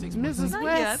 Mrs.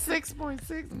 West,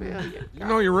 $6.6 billion. You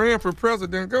know you ran for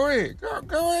president. Go ahead.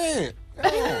 Go ahead. Go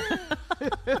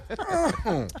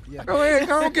on. Go ahead.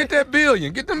 Go on, get that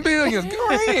billion. Get them billions. Go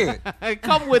ahead.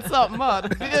 Come with something,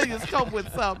 the billions come with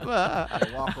something.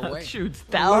 Walk away. Shoots,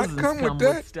 thousands come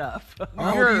with stuff.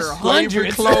 All these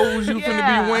slavery clothes you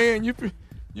finna be wearing. You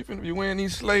finna be wearing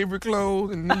these slavery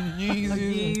clothes and these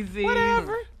Yeezys.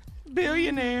 Whatever.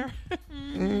 Billionaire.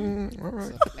 All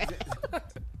right.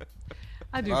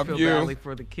 I do feel badly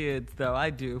for the kids, though. I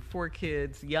do. 4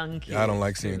 kids, young kids. I don't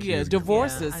like seeing kids. Yeah,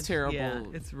 divorce is terrible. Yeah,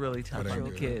 it's really tough on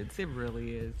the kids. It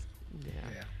really is. Yeah.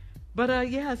 But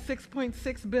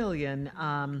 $6.6 billion.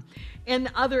 In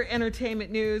other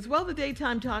entertainment news, well, the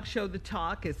daytime talk show The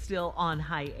Talk is still on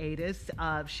hiatus.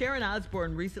 Sharon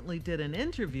Osbourne recently did an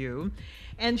interview,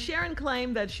 and Sharon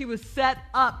claimed that she was set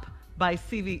up by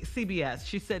CBS.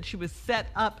 She said she was set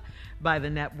up by the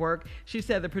network. She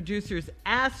said the producers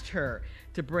asked her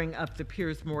to bring up the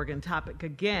Piers Morgan topic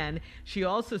again. She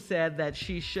also said that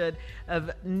she should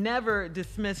have never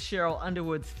dismissed Sheryl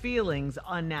Underwood's feelings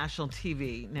on national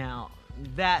TV. Now,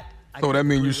 that... So that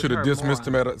means you should have dismissed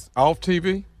him off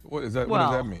TV? What is that? Well,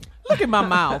 what does that mean? Look at my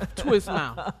mouth. Twist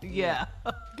mouth. Yeah.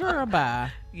 Girl,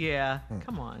 bye. Yeah.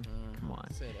 Come on.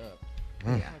 Set up.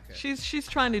 Yeah. Okay. She's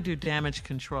trying to do damage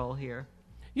control here.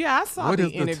 Yeah, I saw the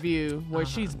interview where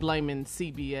she's blaming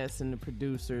CBS and the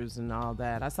producers and all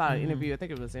that. I saw an interview, I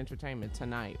think it was Entertainment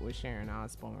Tonight with Sharon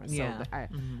Osbourne. Yeah. So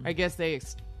I guess they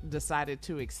decided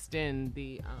to extend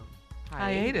the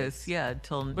hiatus,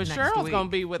 till but next Cheryl's week. Gonna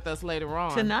be with us later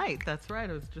on tonight. That's right.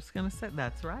 I was just gonna say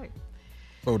that's right.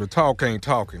 So the talk ain't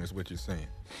talking, is what you're saying.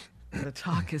 The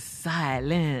talk is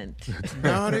silent.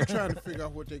 No, they're trying to figure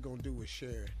out what they're gonna do with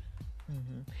Sharon.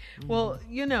 Well,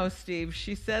 Steve,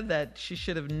 she said that she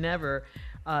should have never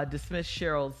dismissed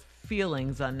Cheryl's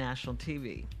feelings on national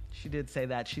TV. She did say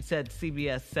that. She said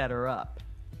CBS set her up.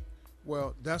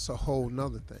 Well, that's a whole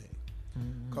nother thing.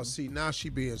 Because, see, now she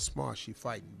being smart, she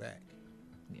fighting back.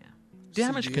 Yeah.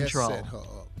 Damage CBS control. set her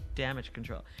up. Damage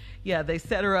control. Yeah, they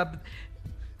set her up.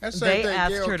 That's the they same thing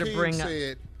asked Gayle her to King bring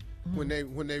said when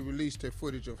they released their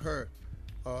footage of her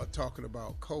talking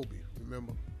about Kobe,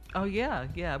 remember? Oh,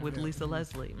 yeah, with Lisa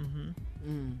Leslie.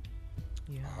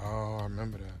 Yeah. Oh, I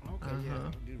remember that. Okay,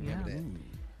 I do remember that.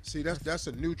 See, that's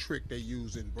a new trick they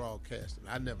use in broadcasting.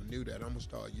 I never knew that. I'm going to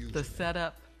start using the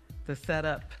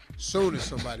setup. Soon as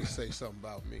somebody say something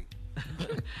about me.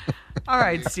 All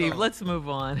right, Steve, let's move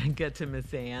on and get to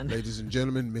Miss Ann. Ladies and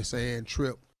gentlemen, Miss Ann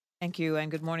Tripp. Thank you, and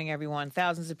good morning, everyone.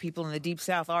 Thousands of people in the Deep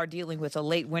South are dealing with a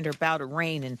late winter bout of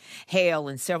rain and hail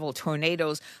and several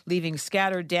tornadoes, leaving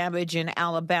scattered damage in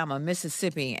Alabama,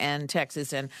 Mississippi, and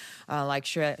Texas. And like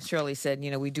Shirley said,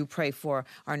 we do pray for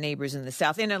our neighbors in the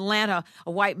South. In Atlanta,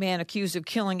 a white man accused of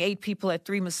killing 8 people at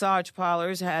 3 massage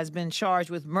parlors has been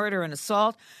charged with murder and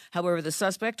assault. However, the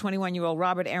suspect, 21-year-old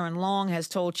Robert Aaron Long, has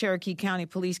told Cherokee County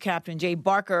Police Captain Jay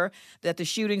Barker that the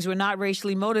shootings were not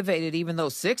racially motivated, even though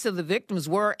 6 of the victims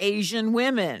were Asian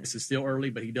women. This is still early,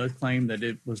 but he does claim that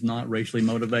it was not racially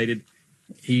motivated.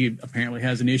 He apparently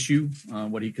has an issue,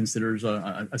 what he considers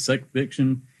a sex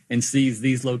addiction, and sees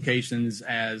these locations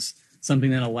as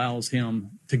something that allows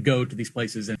him to go to these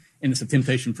places, and it's a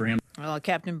temptation for him. Well,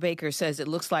 Captain Baker says it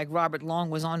looks like Robert Long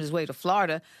was on his way to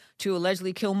Florida to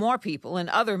allegedly kill more people in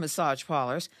other massage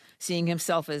parlors, seeing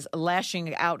himself as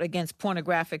lashing out against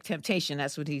pornographic temptation.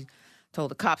 That's what he told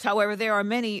the cops. However, there are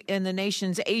many in the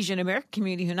nation's Asian American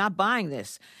community who are not buying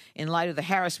this in light of the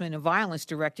harassment and violence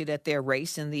directed at their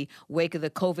race in the wake of the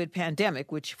COVID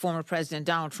pandemic, which former President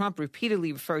Donald Trump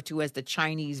repeatedly referred to as the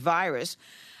Chinese virus.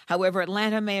 However,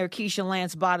 Atlanta Mayor Keisha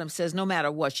Lance Bottom says no matter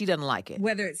what, she doesn't like it.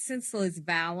 Whether it's senseless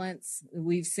violence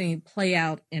we've seen play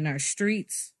out in our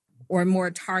streets or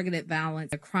more targeted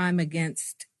violence, a crime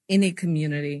against any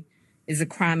community is a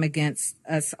crime against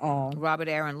us all. Robert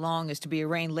Aaron Long is to be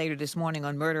arraigned later this morning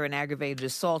on murder and aggravated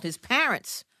assault. His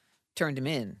parents turned him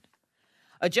in.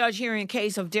 A judge hearing a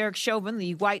case of Derek Chauvin,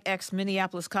 the white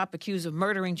ex-Minneapolis cop accused of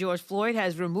murdering George Floyd,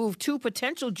 has removed 2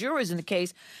 potential jurors in the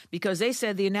case because they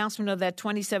said the announcement of that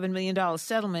 $27 million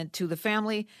settlement to the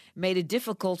family made it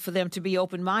difficult for them to be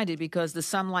open-minded because the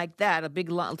sum like that, a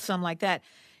big sum like that,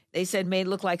 they said made it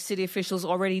look like city officials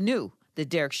already knew that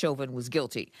Derek Chauvin was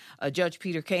guilty. Judge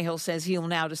Peter Cahill says he'll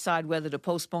now decide whether to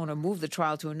postpone or move the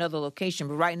trial to another location.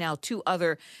 But right now, 2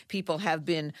 other people have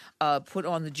been put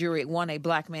on the jury, one a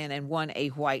black man and one a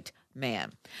white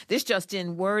man. This just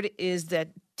in, word is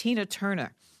that Tina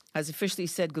Turner has officially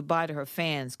said goodbye to her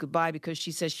fans. Goodbye because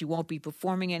she says she won't be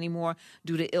performing anymore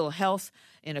due to ill health.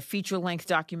 In a feature-length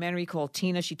documentary called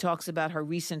Tina, she talks about her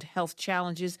recent health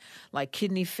challenges like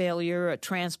kidney failure, a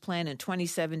transplant in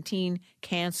 2017,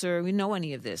 cancer. We know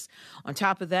any of this. On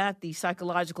top of that, the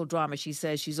psychological drama she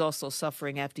says she's also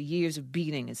suffering after years of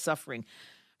beating and suffering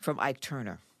from Ike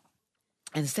Turner.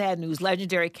 And sad news,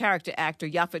 legendary character actor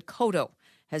Yaphet Kotto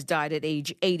has died at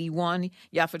age 81.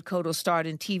 Yaphet Kotto starred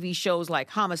in TV shows like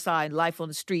Homicide, Life on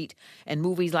the Street, and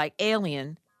movies like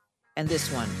Alien, and this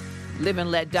one, Live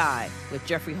and Let Die, with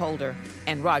Jeffrey Holder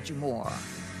and Roger Moore.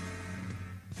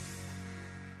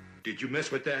 Did you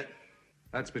mess with that?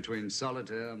 That's between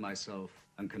Solitaire, myself,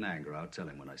 and Kananga. I'll tell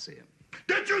him when I see him.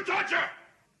 Did you touch her?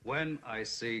 When I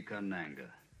see Kananga.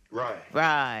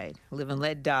 Right. Live and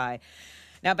Let Die.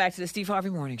 Now back to the Steve Harvey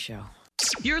Morning Show.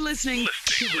 You're listening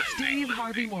to the Steve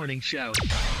Harvey Morning Show.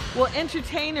 Well,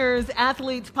 entertainers,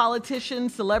 athletes,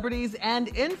 politicians, celebrities, and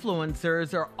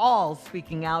influencers are all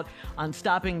speaking out on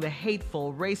stopping the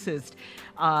hateful, racist,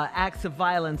 acts of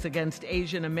violence against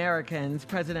Asian Americans.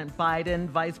 President Biden,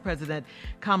 Vice President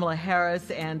Kamala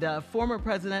Harris, and former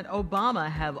President Obama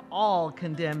have all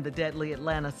condemned the deadly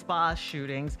Atlanta spa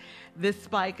shootings. This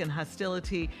spike in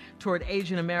hostility toward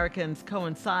Asian Americans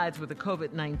coincides with the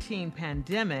COVID-19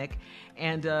 pandemic.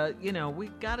 And, we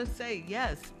got to say,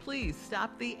 yes, please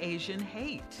stop the Asian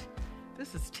hate.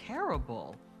 This is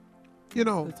terrible.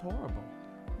 It's horrible.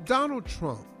 Donald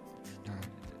Trump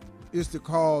is the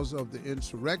cause of the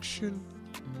insurrection,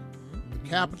 the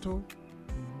Capitol.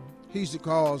 He's the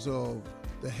cause of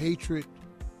the hatred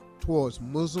towards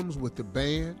Muslims with the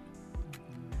ban.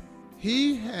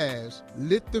 He has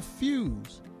lit the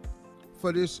fuse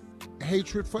for this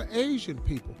hatred for Asian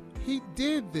people. He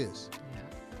did this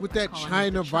with that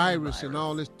China virus and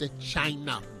all this,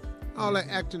 all that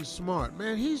acting smart.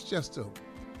 Man, he's just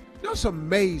that's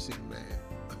amazing, man,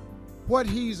 what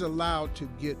he's allowed to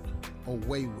get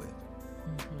away with.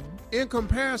 In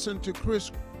comparison to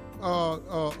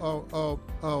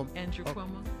Andrew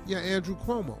Cuomo? Andrew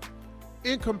Cuomo.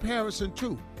 In comparison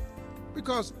to,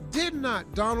 because did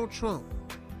not Donald Trump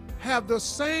have the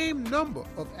same number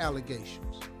of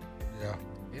allegations? Yeah.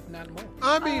 If not more.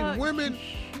 I mean, women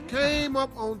came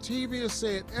up on TV and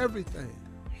said everything.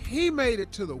 He made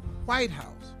it to the White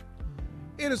House.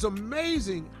 It is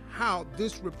amazing how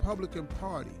this Republican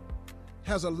Party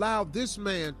has allowed this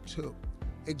man to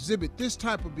exhibit this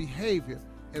type of behavior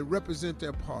and represent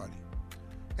their party.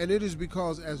 And it is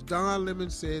because, as Don Lemon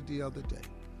said the other day,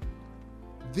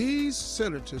 these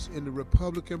senators in the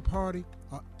Republican Party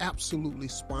are absolutely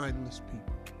spineless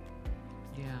people.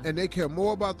 Yeah. And they care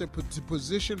more about their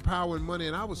position, power, and money.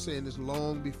 And I was saying this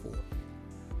long before.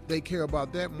 They care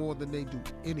about that more than they do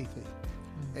anything.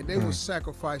 And they will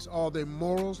sacrifice all their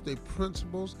morals, their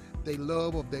principles, their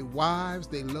love of their wives,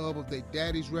 their love of their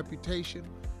daddy's reputation,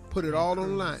 put it all on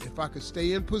the line. If I could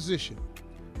stay in position,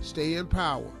 stay in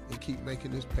power, and keep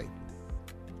making this paper.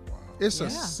 Wow. It's a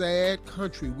sad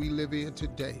country we live in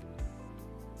today.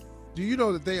 Do you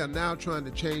know that they are now trying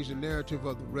to change the narrative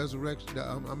of the resurrection?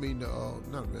 Not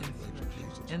resurrection,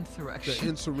 Jesus. Insurrection. The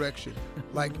insurrection.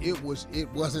 Like it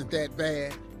wasn't that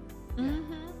bad.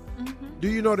 Do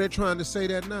you know they're trying to say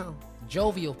that now?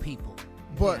 Jovial people.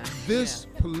 But these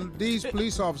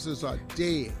police officers are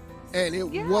dead. And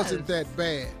it wasn't that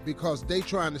bad because they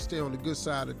trying to stay on the good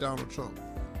side of Donald Trump.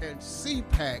 And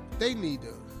CPAC, they need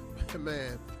to,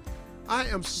 man, I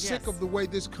am sick of the way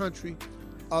this country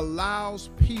allows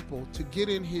people to get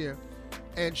in here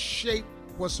and shape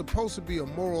what's supposed to be a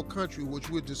moral country, which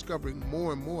we're discovering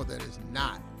more and more that is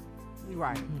not.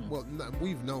 Right. Well,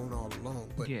 we've known all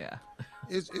along, but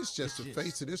it's just the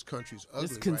face of this country's ugly.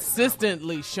 It's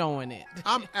consistently right now, showing it.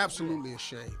 I'm absolutely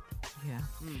ashamed. Yeah.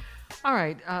 All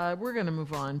right, we're going to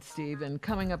move on, Steve. And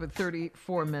coming up at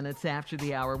 34 minutes after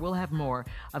the hour, we'll have more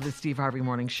of the Steve Harvey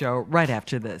Morning Show right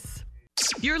after this.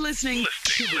 You're listening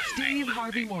to the Steve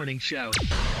Harvey Morning Show.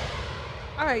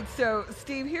 All right, so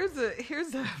Steve, here's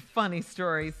a funny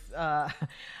story. A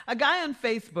guy on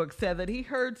Facebook said that he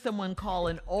heard someone call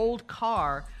an old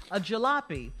car a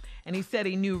jalopy, and he said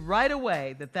he knew right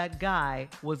away that guy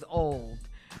was old.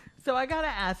 So I got to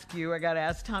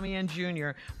ask Tommy Ann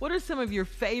Jr., what are some of your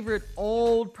favorite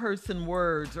old person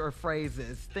words or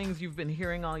phrases, things you've been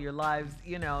hearing all your lives,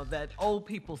 that old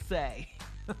people say?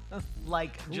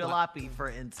 Like jalopy, for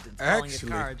instance, calling a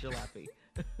car a jalopy.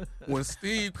 When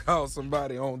Steve calls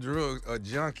somebody on drugs a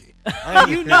junkie,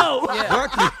 junkie is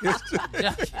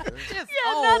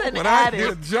not an addict. I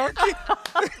hear junkie,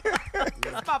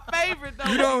 that's my favorite,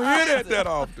 though. You don't hear that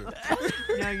often.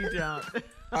 No, you don't.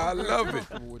 I love it.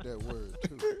 With that word,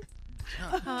 too.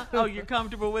 Oh, you're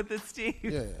comfortable with it, Steve?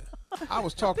 Yeah. I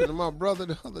was talking to my brother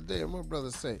the other day, and my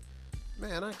brother said,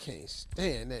 man, I can't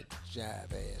stand that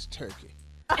jive-ass turkey.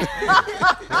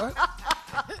 What?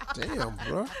 Damn,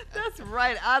 bro. That's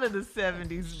right out of the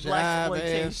 70s Jive-ass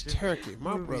blaxploitation. turkey.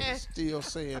 My brother's still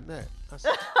saying that.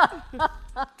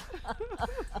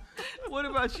 What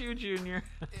about you, Junior?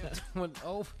 When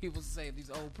old people say, these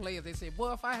old players, they say,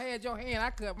 boy, if I had your hand, I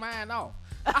cut mine off.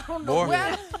 I don't know Boy.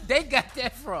 where they got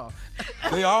that from.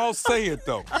 They all say it,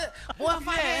 though. Boy, if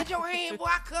I had your hand, boy,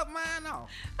 I cut mine off.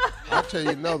 I'll tell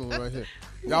you another one right here.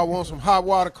 Y'all want some hot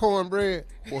water cornbread?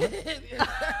 What?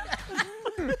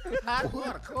 Hot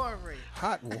water cornbread.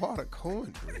 Hot water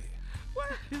cornbread.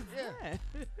 What is that?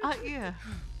 Yeah.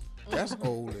 That's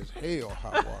old as hell,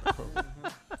 hot water cornbread.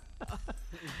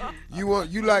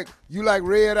 You like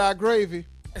red eye gravy?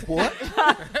 What?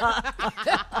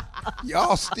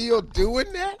 Y'all still doing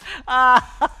that?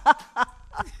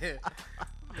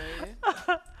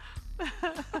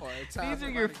 These are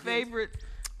your favorite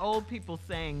old people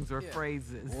sayings or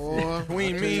phrases. Boy,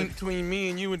 between me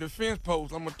and you and the fence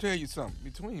post, I'm gonna tell you something.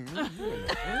 Between me and you and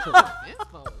the fence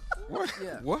post. What?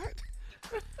 Yeah. What?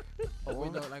 Oh,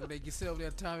 you know, like when they get sit over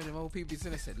there, Tommy, them old people be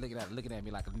sitting there, said, looking at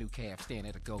me like a new calf standing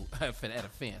at a goat at a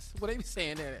fence. What they be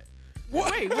saying there?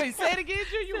 What? Wait, say it again,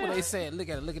 Junior. What they saying?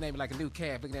 Looking at me like a new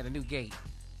calf, looking at a new gate.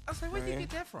 I said, where'd you get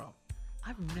that from?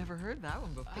 I've never heard that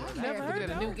one before. I've never heard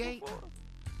that a new gate.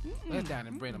 That's down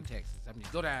in Brenham, Texas. I mean,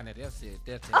 go down there. They'll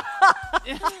tell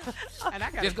you. And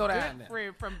I got Just a go good down there.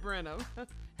 friend from Brenham.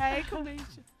 Hey,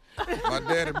 Kalisha. My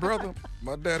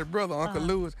daddy brother, Uncle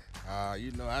Lewis.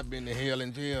 You know, I've been to hell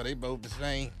and jail. They both the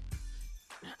same.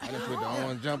 I didn't put the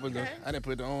orange jumper. I didn't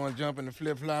put the orange jumper and the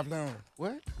flip flops on.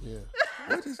 What? Yeah.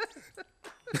 What is?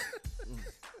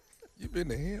 You been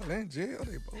to hell and jail?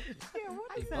 They both.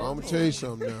 I'm gonna tell you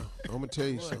something now. I'm gonna tell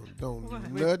you something.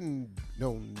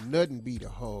 Don't nothing beat a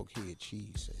hog head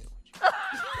cheese sandwich.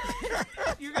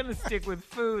 You're gonna stick with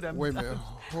food. Wait a minute.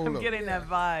 Hold I'm up. getting that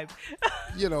vibe.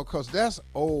 You know, cause that's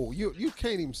old. You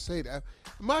can't even say that.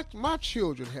 My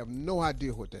children have no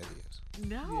idea what that is.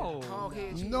 No.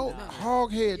 Hog-head cheese. No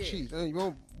hog head cheese.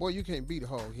 Boy, you can't beat a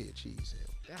hog head cheese sandwich.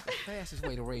 That's the fastest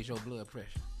way to raise your blood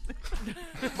pressure.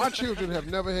 My children have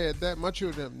never had that. My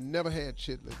children have never had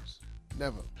chitlins.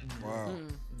 Never. Wow.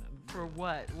 For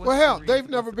what? What's Well, hell, the they've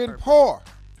reason? never What's the been purpose? poor.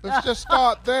 Let's just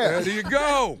start there. There you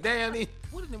go. Damn it.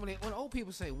 When old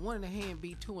people say one in the hand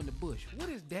beat two in the bush, what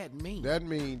does that mean? That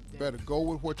means better go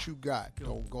with what you got.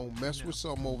 Don't go mess with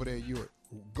something over there.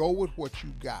 Go with what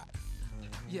you got.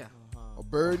 Yeah. A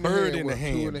bird in the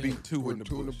hand beat two in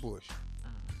the bush.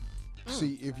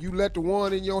 See, if you let the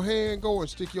one in your hand go and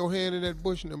stick your hand in that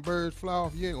bush and them birds fly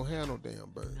off, you ain't gonna have no damn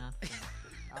bird.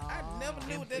 I never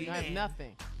knew what that meant.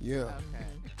 Nothing. Yeah. Okay.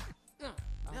 Never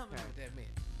knew what that meant.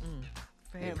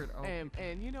 Favorite.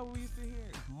 And you know what we used to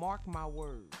hear? Mark my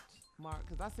words. Mark,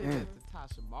 because I said that to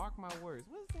Tasha. Mark my words.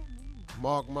 What does that mean?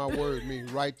 Mark my word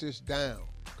means write this down,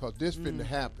 because this finna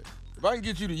happen. If I can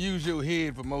get you to use your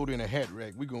head for more than a hat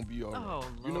rack, we're gonna be all right. Oh,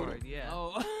 Lord, you know that? yeah.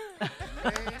 Oh.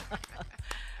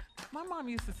 My mom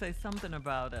used to say something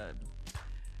about a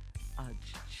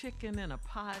chicken in a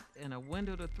pot and a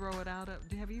window to throw it out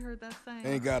of. Have you heard that saying?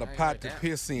 Ain't got a pot to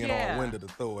piss in or a window to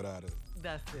throw it out of.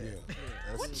 That's it. Yeah.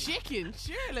 What chicken?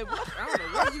 Shirley, what? I don't know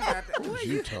where you got that. What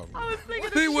you talking about? I was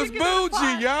thinking He of was chicken in a pot.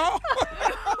 bougie, y'all.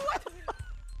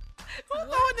 Who's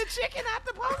throwing the chicken out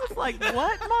the pot? I was like,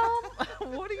 what,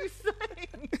 Mom? What are you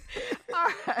saying? All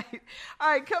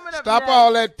right, coming up Stop next.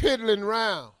 all that piddling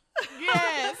round.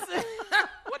 Yes.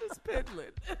 What is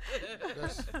piddling?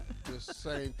 That's the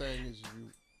same thing as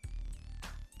you.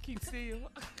 Keep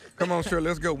still. Come on, Sheryl,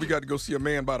 let's go. We got to go see a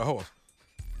man by the horse.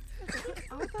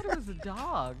 Oh, I thought it was a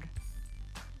dog.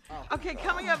 Okay,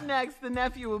 coming up next, the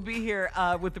nephew will be here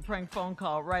with the prank phone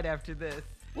call right after this.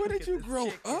 Where did you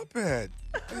grow up at?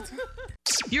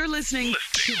 You're listening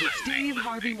to the Steve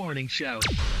Harvey Morning Show.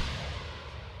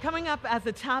 Coming up at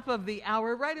the top of the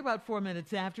hour, right about 4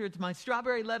 minutes after, it's my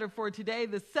strawberry letter for today.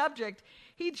 The subject,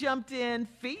 he jumped in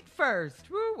feet first.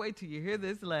 Woo, wait till you hear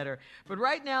this letter. But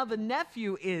right now, the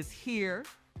nephew is here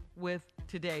with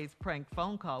today's prank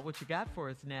phone call. What you got for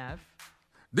us, Neff?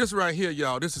 This right here,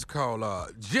 y'all, this is called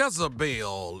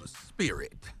Jezebel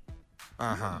Spirit.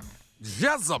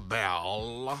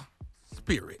 Jezebel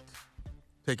Spirit.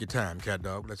 Take your time, cat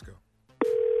dog. Let's go.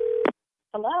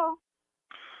 Hello?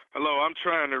 Hello, I'm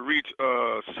trying to reach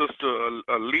Sister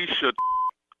Alicia.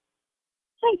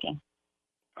 Speaking.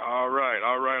 All right.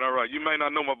 You may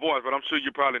not know my voice, but I'm sure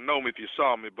you probably know me if you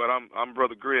saw me. But I'm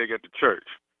Brother Greg at the church.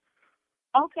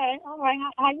 Okay, all right.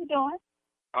 How you doing?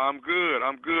 I'm good.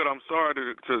 I'm sorry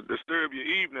to disturb your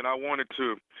evening. I wanted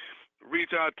to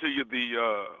reach out to you.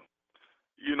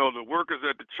 The workers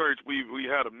at the church. We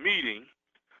had a meeting.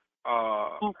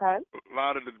 Okay. A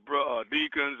lot of the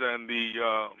deacons and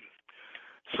the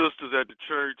sisters at the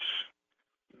church,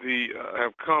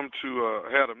 have come to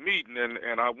had a meeting,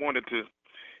 and I wanted to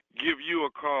give you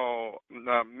a call.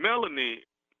 Now, Melanie,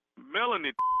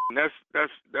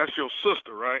 that's your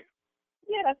sister, right?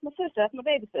 Yeah, that's my sister. That's my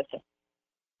baby sister.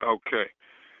 Okay.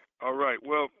 All right.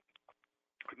 Well,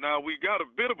 now we got a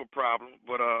bit of a problem,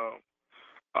 but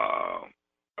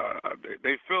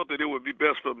they felt that it would be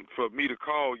best for me to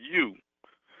call you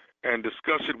and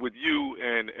discuss it with you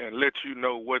and let you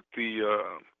know what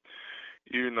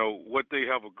what they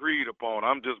have agreed upon.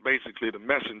 I'm just basically the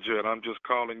messenger, and I'm just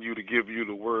calling you to give you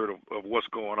the word of what's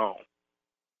going on.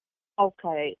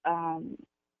 Okay.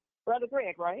 Brother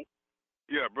Greg, right?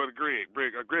 Yeah, Brother Greg.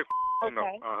 Greg. Okay.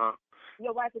 No.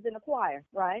 Your wife is in the choir,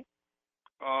 right?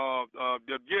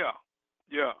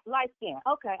 Yeah. Light skin.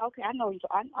 Okay. I know you.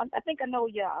 I think I know.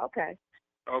 Yeah. Okay.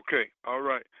 Okay, all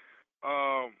right.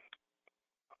 Well,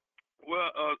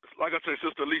 like I say,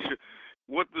 Sister Alicia,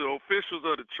 what the officials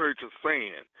of the church are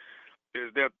saying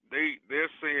is that they're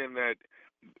saying that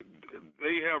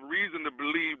they have reason to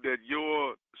believe that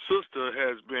your sister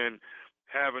has been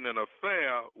having an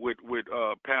affair with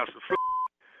Pastor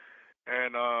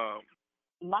and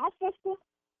my sister?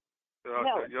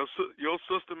 No. your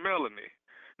sister Melanie.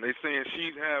 And they saying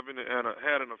she's had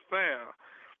an affair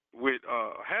with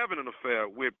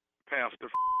Pastor.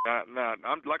 Now,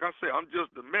 I'm like I say, I'm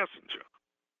just the messenger.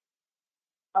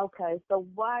 Okay, so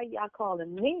why y'all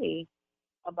calling me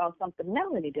about something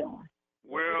Melanie doing?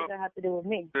 Well, what does that have to do with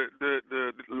me?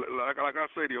 Like I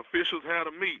say, the officials had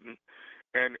a meeting,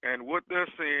 and what they're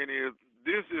saying is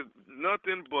this is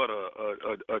nothing but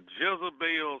a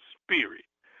Jezebel spirit.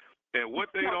 And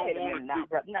what they don't want to do.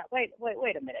 No, wait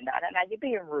a minute now. Now you're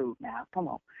being rude now. Come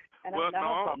on. And well,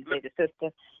 no.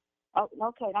 Sister. Oh,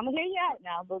 okay, I'm gonna hear you out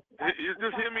now. But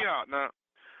just hear me out now.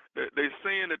 They're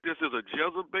saying that this is a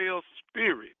Jezebel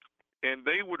spirit, and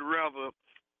they would rather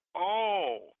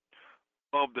all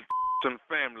of the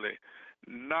family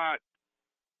not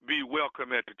be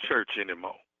welcome at the church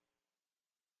anymore.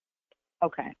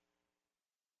 Okay.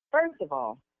 First of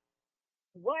all,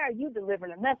 why are you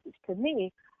delivering a message to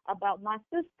me about my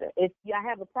sister? If I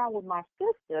have a problem with my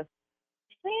sister,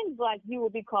 seems like you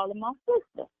would be calling my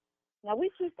sister. Now,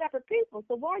 we two separate people,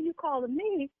 so why are you calling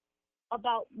me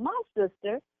about my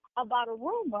sister, about a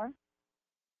rumor,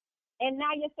 and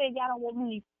now you're saying y'all don't want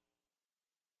me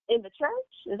in the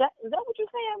church? Is that what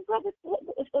you're saying, brother?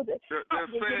 They're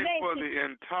saying for the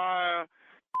entire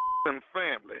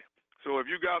family. So if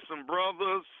you got some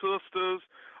brothers, sisters,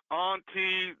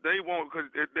 aunties, they won't, because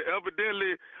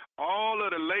evidently all of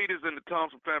the ladies in the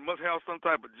Thompson family must have some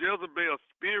type of Jezebel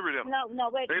spirit in them. No,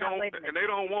 wait a minute. And they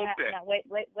don't want that. Now, wait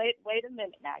a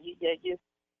minute now. You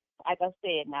like I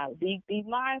said, now be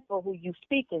mindful who you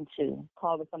speaking to,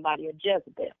 calling somebody a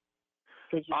Jezebel.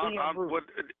 Because you're being rude.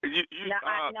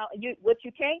 What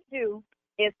you can't do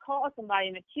is call somebody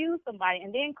and accuse somebody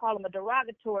and then call them a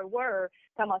derogatory word,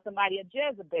 talking about somebody a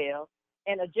Jezebel.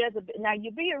 And a Jezebel. Now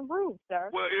you're being rude, sir.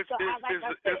 Well, it's a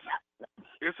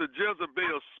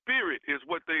Jezebel spirit, is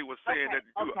what they were saying.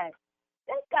 Okay.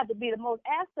 That's got to be the most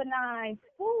asinine,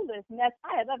 foolish mess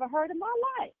I have ever heard in my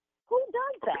life. Who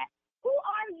does that? Who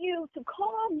are you to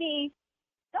call me?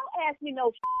 Don't ask me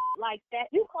no like that.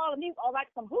 You calling me like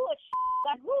some bullshit.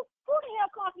 Like who the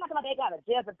hell calls somebody like they got a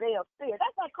Jezebel spirit?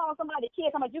 That's like calling somebody a kid.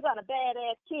 Somebody, you got a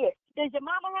badass kid. Does your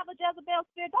mama have a Jezebel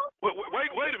spirit?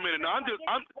 Wait a minute. Now wait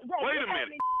a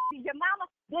minute. Your mama,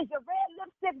 does your red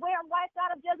lipstick wearing white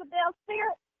got a Jezebel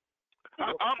spirit?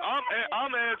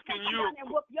 I'm asking you.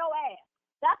 And whoop your ass.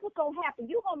 That's what's gonna happen.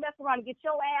 You gonna mess around and get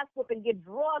your ass whooped and get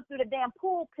drugged through the damn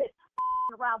pool pit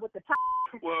around with the top.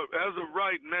 Well, as of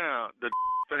right now, the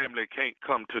family can't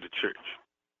come to the church.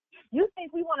 You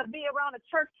think we want to be around a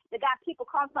church that got people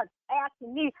constantly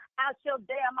asking me, out your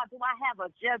damn mouth, do I have a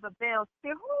Jezebel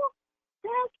spirit?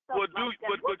 But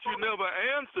you never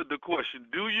answered the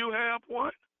question. Do you have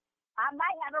one? I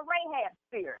might have a Rahab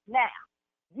spirit. Now,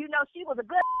 you know she was a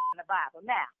good in the Bible.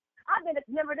 Now, I've been a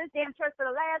member of this damn church for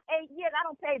the last 8 years. I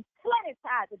don't pay plenty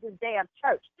tithes at this damn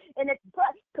church. And if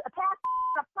Pastor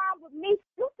has a problem with me,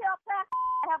 you tell Pastor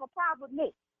I have a problem with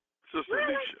me.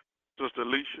 Sister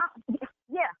Alicia.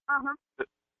 Yeah,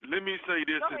 Let me say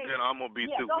this and then I'm going to be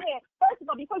through. Go ahead. First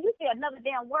of all, before you say another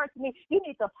damn word to me, you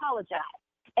need to apologize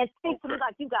and speak to me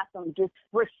like you got some just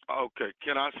respect. Okay,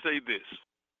 can I say this?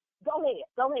 Go ahead.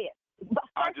 But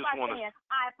I just want to.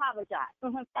 I apologize.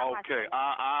 Okay,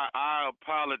 I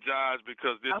apologize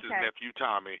because this is Nephew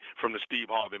Tommy from the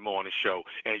Steve Harvey Morning Show,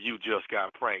 and you just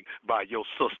got pranked by your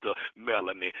sister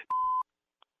Melanie.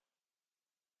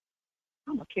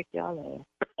 I'm gonna kick y'all ass.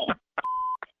 What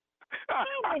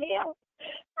the hell?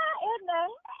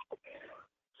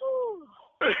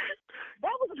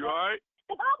 That was you all right?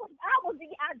 That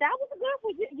was a good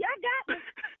one. Y'all got me.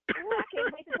 Ooh, I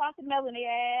can't wait to talk to Melanie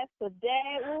ass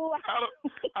today. Ooh,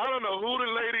 I don't know who the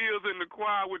lady is in the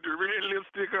choir with the red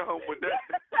lipstick on, but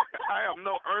I have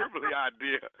no earthly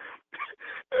idea.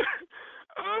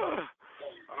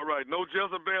 All right, no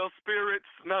Jezebel spirits,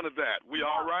 none of that. We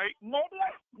all right?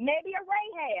 Maybe a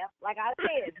Rahab, like I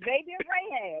said, maybe a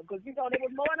Rahab, because there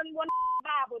was more than one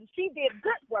Bible, and she did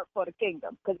good work for the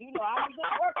kingdom, because I'm a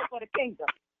good worker for the kingdom.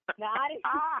 Now I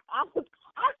said,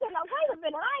 now wait a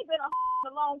minute, I ain't been a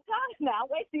long time now.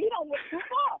 Wait till you don't went too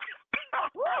far.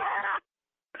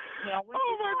 Oh my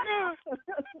God!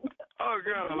 Oh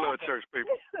God, I love church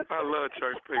people.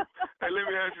 Hey, let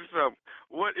me ask you something.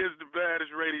 What is the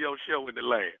baddest radio show in the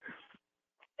land?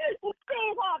 The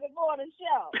Steve Harvey Morning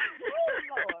Show.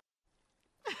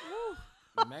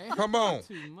 Man, Come on.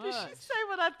 Too Did much. she say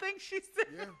what I think she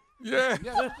said? Yeah.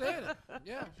 Yeah, she said it.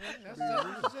 Yeah, that's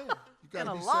what she said. In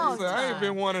a long time. I ain't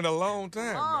been one in a long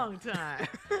time. Long time.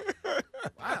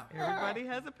 Wow. Everybody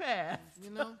has a past.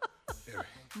 You know?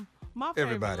 My favorite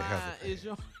Everybody line has a is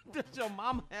does your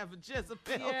mama have a Jezebel?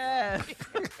 Yes.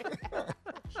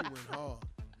 She went hard.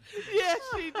 Yes,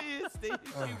 she did, Steve.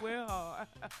 She went hard.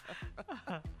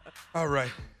 All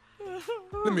right.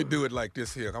 Let me do it like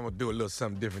this here. I'm going to do a little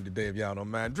something different today if y'all don't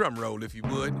mind. Drum roll, if you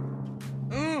would.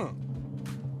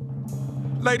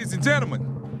 Ladies and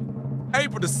gentlemen,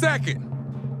 April the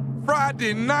 2nd,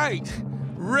 Friday night,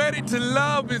 Ready to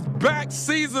Love is back,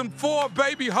 season 4,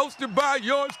 baby, hosted by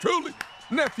yours truly,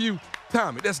 nephew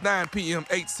Tommy. That's 9 p.m.,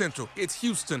 8 Central. It's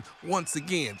Houston once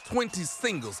again. 20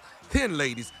 singles, 10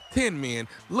 ladies, 10 men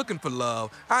looking for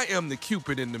love. I am the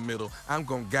Cupid in the middle. I'm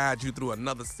going to guide you through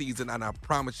another season, and I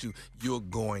promise you, you're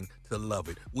going to love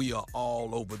it. We are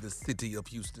all over the city of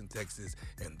Houston, Texas,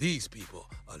 and these people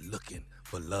are looking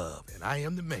for love, and I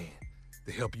am the man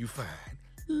to help you find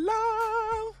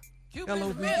love.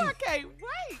 L-O-V-E. I can't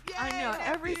wait. Yay, I know.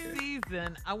 Every happy.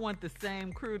 season, I want the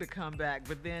same crew to come back,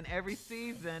 but then every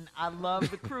season, I love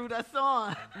the crew that's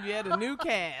on. Yeah, the new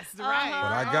cast, right?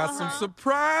 But I got some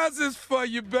surprises for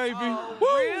you, baby. Oh, Woo!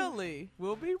 really?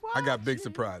 We'll be watching. I got big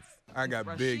surprises. I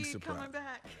got big Rashid coming surprises.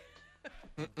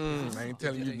 back. I ain't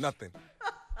telling you nothing.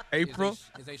 April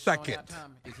Is they showing 2nd. out,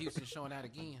 Tommy? Is Houston showing out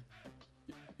again?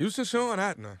 Houston showing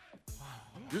out now.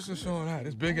 Houston showing out.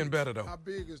 It's big and better, though. How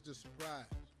big is the surprise?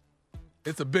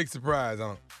 It's a big surprise,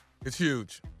 It's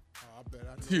huge. Oh, I bet I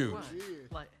know It's huge. what it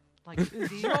is. Like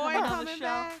Steve's coming on the show.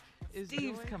 back? Is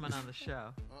Steve's Joy- coming on the show.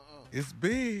 It's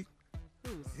big.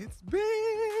 It's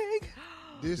big.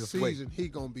 This Just wait. season, he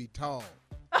gonna be tall.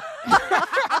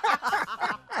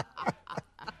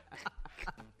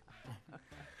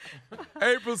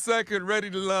 April 2nd, Ready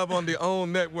to Love on the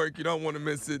OWN Network. You don't want to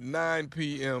miss it. 9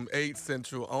 p.m., 8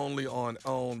 Central, only on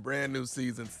OWN. Brand new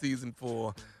season, season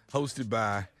 4, hosted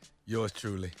by yours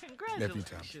truly, Nephew Tommy.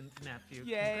 Congratulations, nephew.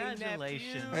 Yay,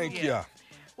 Congratulations. nephew. Thank Yeah. ya.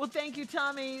 Well, thank you,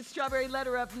 Tommy. Strawberry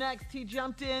Letter up next. He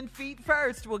jumped in feet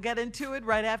first. We'll get into it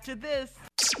right after this.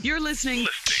 You're listening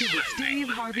to the Steve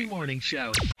Harvey Morning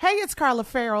Show. Hey, it's Carla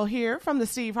Farrell here from the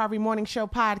Steve Harvey Morning Show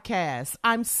podcast.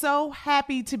 I'm so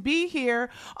happy to be here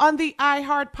on the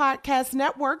iHeart Podcast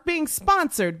Network, being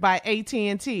sponsored by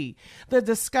AT&T. The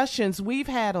discussions we've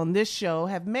had on this show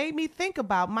have made me think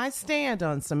about my stand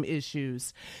on some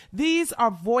issues. These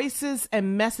are voices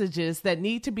and messages that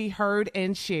need to be heard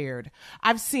and shared.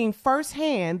 I've seen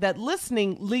firsthand that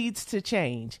listening leads to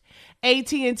change.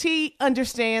 AT&T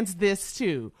understands this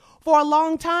too. For a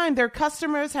long time, their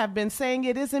customers have been saying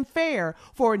it isn't fair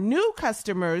for new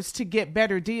customers to get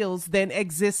better deals than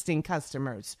existing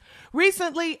customers.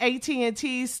 Recently,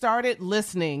 AT&T started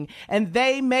listening, and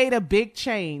they made a big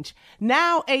change.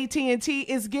 Now, AT&T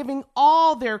is giving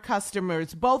all their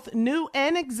customers, both new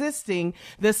and existing,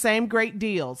 the same great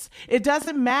deals. It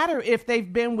doesn't matter if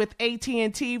they've been with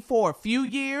AT&T for a few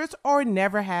years or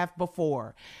never have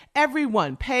before.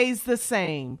 Everyone pays the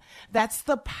same. That's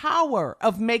the power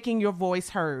of making your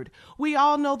voice heard. We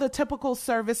all know the typical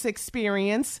service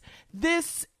experience.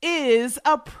 This is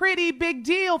a pretty big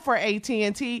deal for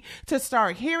AT&T to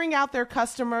start hearing out their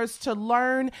customers to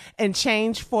learn and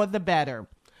change for the better.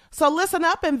 So listen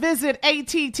up and visit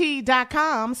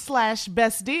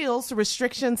att.com/best deals.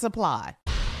 Restrictions apply.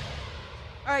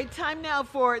 All right, time now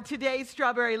for today's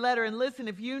Strawberry Letter. And listen,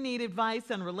 if you need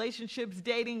advice on relationships,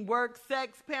 dating, work,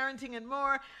 sex, parenting, and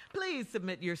more, please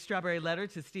submit your Strawberry Letter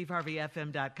to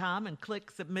steveharveyfm.com and click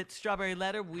Submit Strawberry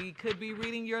Letter. We could be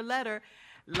reading your letter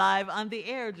live on the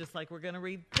air, just like we're going to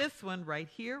read this one right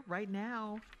here, right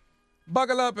now.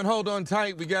 Buckle up and hold on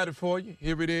tight. We got it for you.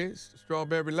 Here it is,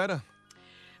 Strawberry Letter.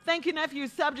 Thank you, nephew.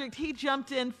 Subject, he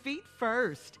jumped in feet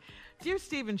first. Dear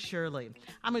Steve and Shirley,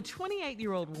 I'm a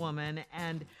 28-year-old woman,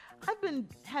 and I've been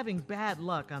having bad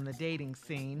luck on the dating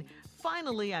scene.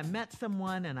 Finally, I met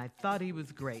someone, and I thought he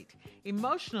was great.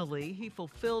 Emotionally, he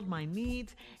fulfilled my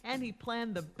needs, and he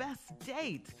planned the best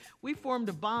date. We formed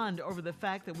a bond over the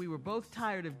fact that we were both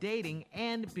tired of dating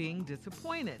and being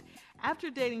disappointed.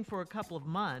 After dating for a couple of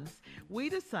months, we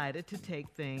decided to take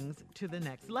things to the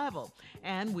next level,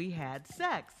 and we had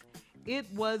sex.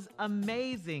 It was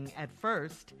amazing at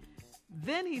first.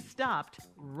 Then he stopped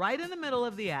right in the middle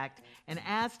of the act and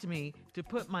asked me to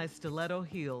put my stiletto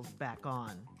heels back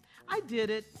on. I did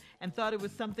it and thought it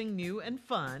was something new and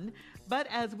fun, but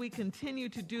as we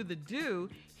continued to do the do,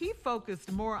 he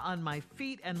focused more on my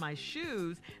feet and my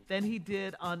shoes than he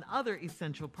did on other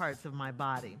essential parts of my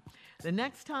body. The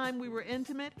next time we were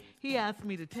intimate, he asked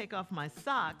me to take off my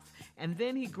socks, and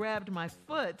then he grabbed my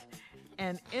foot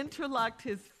and interlocked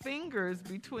his fingers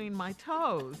between my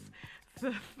toes.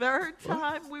 The third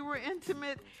time we were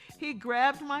intimate, he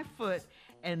grabbed my foot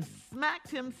and smacked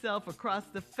himself across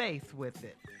the face with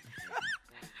it.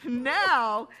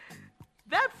 Now,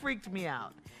 that freaked me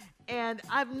out, and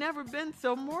I've never been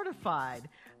so mortified.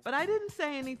 But I didn't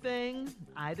say anything.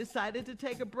 I decided to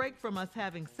take a break from us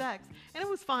having sex, and it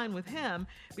was fine with him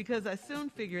because I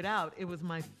soon figured out it was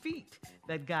my feet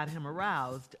that got him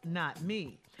aroused, not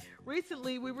me.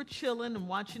 Recently, we were chilling and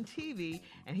watching TV,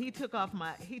 and he took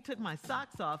my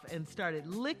socks off and started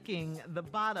licking the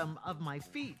bottom of my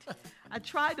feet. I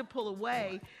tried to pull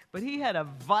away, but he had a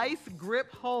vice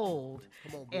grip hold,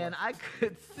 and I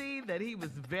could see that he was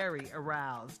very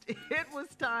aroused. It was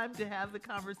time to have the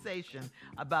conversation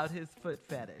about his foot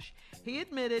fetish. He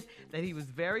admitted that he was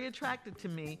very attracted to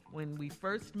me when we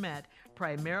first met,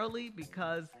 primarily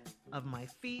because of my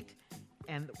feet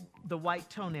and the white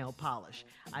toenail polish.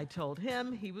 I told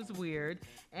him he was weird,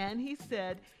 and he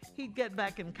said he'd get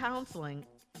back in counseling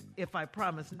if I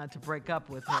promised not to break up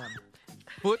with him.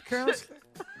 Foot counseling?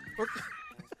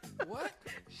 What?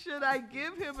 Should I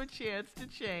give him a chance to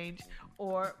change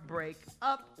or break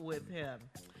up with him?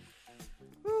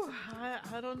 Whew,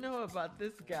 I don't know about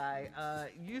this guy.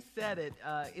 You said it.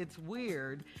 It's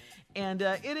weird. And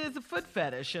it is a foot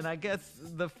fetish, and I guess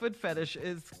the foot fetish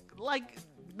is like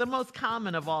the most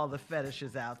common of all the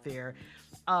fetishes out there.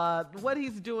 What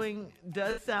he's doing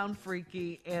does sound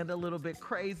freaky and a little bit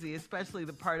crazy, especially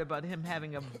the part about him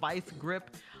having a vice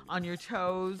grip on your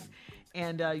toes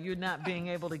and you not being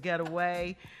able to get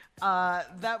away.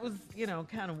 That was,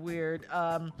 kind of weird.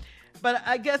 But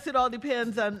I guess it all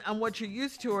depends on what you're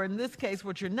used to, or in this case,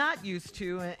 what you're not used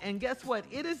to. And guess what?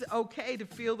 It is okay to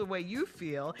feel the way you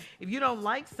feel. If you don't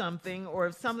like something, or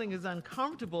if something is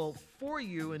uncomfortable for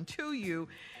you and to you,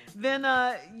 then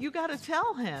you got to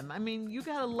tell him. I mean, you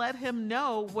got to let him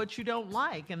know what you don't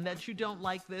like and that you don't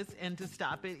like this, and to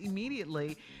stop it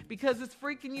immediately because it's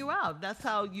freaking you out. That's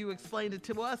how you explained it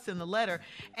to us in the letter.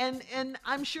 And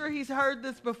I'm sure he's heard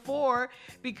this before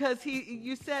because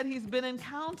you said he's been in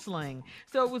counseling.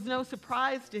 So it was no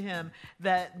surprise to him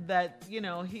that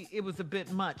it was a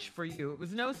bit much for you. It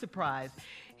was no surprise.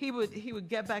 He would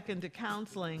get back into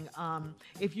counseling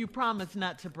if you promised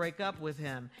not to break up with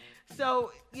him.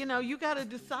 So, you got to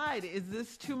decide, is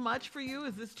this too much for you?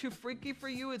 Is this too freaky for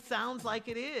you? It sounds like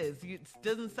it is. It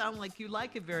doesn't sound like you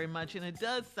like it very much, and it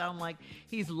does sound like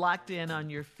he's locked in on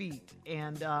your feet.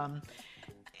 And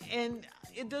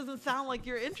it doesn't sound like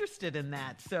you're interested in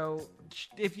that. So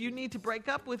if you need to break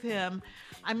up with him,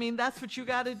 I mean, that's what you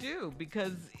got to do,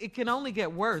 because it can only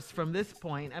get worse from this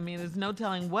point. I mean, there's no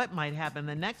telling what might happen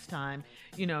the next time,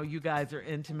 you guys are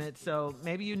intimate. So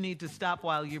maybe you need to stop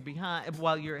while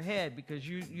you're ahead, because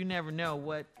you never know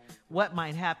what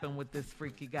might happen with this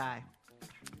freaky guy.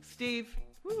 Steve?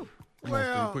 Whew.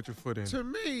 Well, put your foot in. To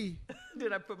me,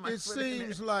 Did I put my it foot in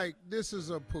seems like this is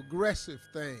a progressive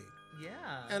thing. Yeah.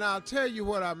 And I'll tell you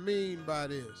what I mean by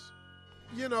this.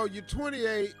 You're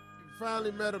 28, you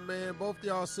finally met a man. Both of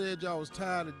y'all said y'all was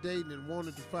tired of dating and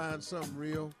wanted to find something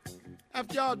real.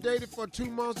 After y'all dated for 2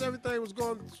 months, everything was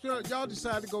going, y'all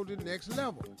decided to go to the next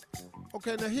level.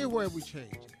 Okay, now here's where we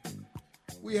changed it.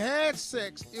 We had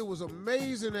sex. It was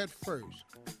amazing at first.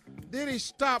 Then he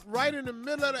stopped right in the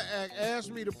middle of the act,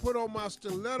 asked me to put my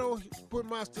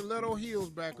stiletto heels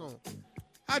back on.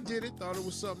 I did it, thought it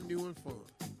was something new and fun.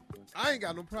 I ain't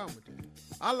got no problem with that.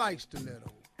 I like stiletto.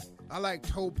 I like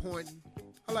toe pointing.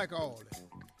 I like all that.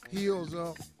 Heels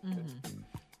up,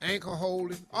 ankle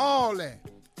holding, all that.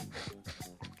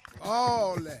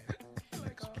 All that.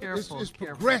 Careful, it's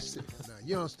progressive. Now,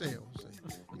 you understand what I'm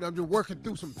saying? I'm just working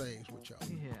through some things with y'all.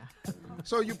 Yeah.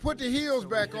 So you put the heels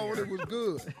back on, it was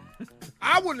good.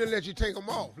 I wouldn't have let you take them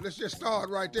off. Let's just start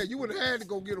right there. You wouldn't have had to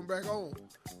go get them back on,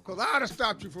 because I'd have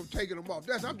stopped you from taking them off.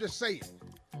 I'm just saying.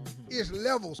 It's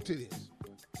levels to this.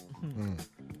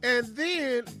 And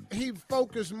then he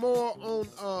focused more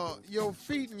on your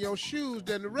feet and your shoes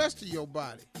than the rest of your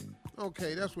body.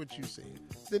 Okay, that's what you said.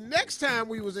 The next time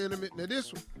we was intimate, now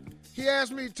this one, he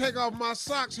asked me to take off my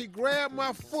socks. He grabbed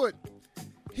my foot.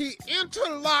 He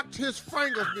interlocked his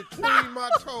fingers between my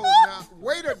toes. Now,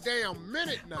 wait a damn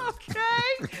minute now.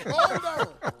 Okay. Hold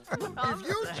on. If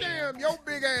you jam your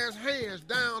big ass hands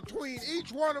down between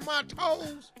each one of my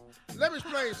toes, let me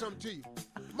explain something to you.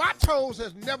 My toes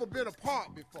has never been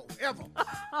apart before, ever.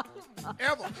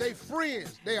 Ever. They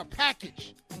friends. They a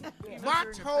package. My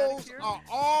toes are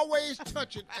always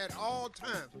touching at all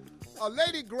times. A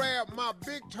lady grabbed my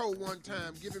big toe one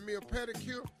time, giving me a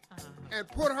pedicure, and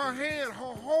put her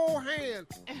whole hand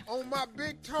on my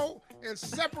big toe and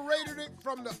separated it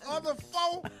from the other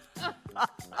four.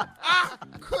 I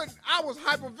was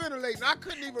hyperventilating. I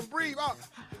couldn't even breathe.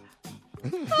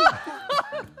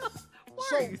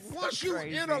 So once you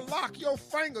interlock your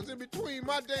fingers in between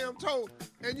my damn toes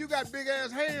and you got big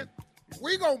ass hands,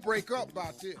 we gonna break up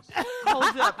about this.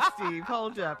 Hold up, Steve.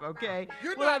 Hold up, okay?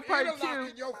 You're we'll not have part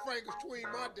interlocking two. your fingers between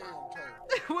my damn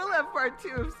toes. We'll have part 2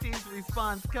 of Steve's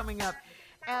response coming up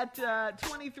at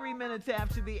 23 minutes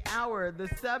after the hour. The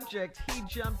subject, he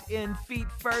jumped in feet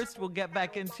first. We'll get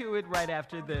back into it right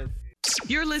after this.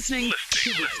 You're listening to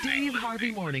the Steve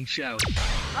Harvey Morning Show.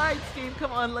 All right, Steve,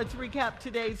 come on. Let's recap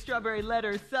today's Strawberry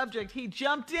Letter subject. He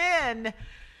jumped in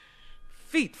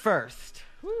feet first.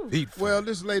 Well,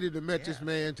 this lady that met this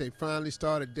man, they finally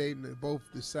started dating. They both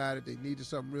decided they needed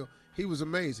something real. He was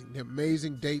amazing. They had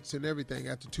amazing dates and everything.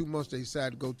 After 2 months, they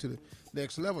decided to go to the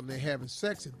next level, and they're having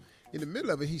sex. And in the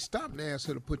middle of it, he stopped and asked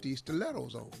her to put these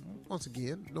stilettos on. Once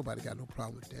again, nobody got no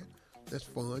problem with that. That's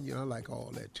fun. I like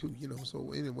all that, too,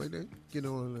 So anyway, they get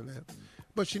on and that.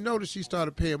 But she noticed she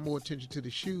started paying more attention to the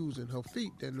shoes and her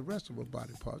feet than the rest of her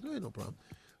body parts. There ain't no problem.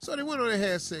 So they went on and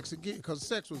had sex again because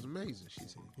sex was amazing, she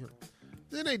said.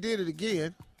 Then they did it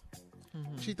again.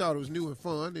 She thought it was new and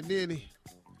fun. And then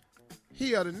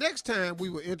the next time we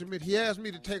were intimate, he asked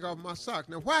me to take off my socks.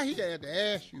 Now, why he had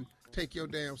to ask you to take your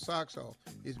damn socks off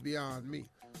is beyond me.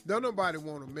 Don't nobody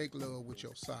want to make love with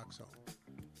your socks on.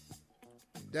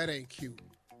 That ain't cute.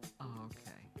 Oh,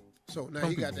 okay. So now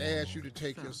he got to ask you to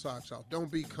take your socks off.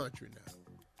 Don't be country now.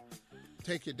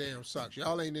 Take your damn socks.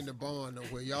 Y'all ain't in the barn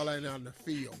nowhere. Y'all ain't out in the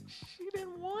field. She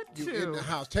didn't want You to. in the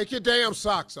house. Take your damn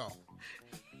socks off.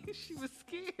 She was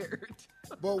scared.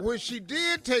 But when she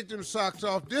did take them socks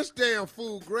off, this damn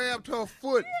fool grabbed her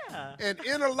foot and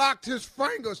interlocked his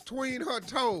fingers between her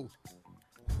toes.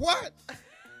 What?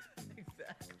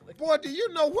 Exactly. Boy, do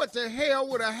you know what the hell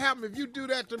would have happened if you do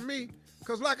that to me?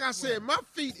 Because like I said, my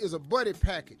feet is a buddy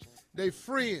package. They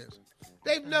friends.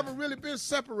 They've never really been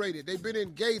separated. They've been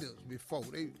in gaiters before.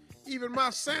 Even my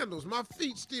sandals, my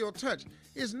feet still touch.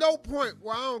 It's no point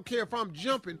where I don't care if I'm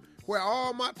jumping where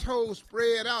all my toes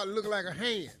spread out and look like a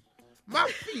hand. My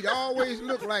feet always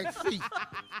look like feet.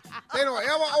 They don't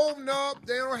ever open up.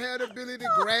 They don't have the ability to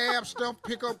grab stuff,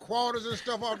 pick up quarters and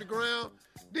stuff off the ground.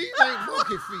 These ain't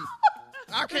monkey feet.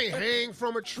 I can't hang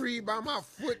from a tree by my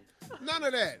foot. None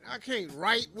of that. I can't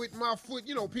write with my foot.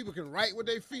 People can write with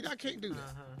their feet. I can't do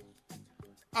that.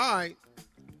 All right.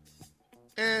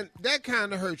 And that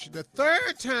kind of hurts you. The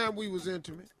third time we was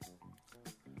intimate,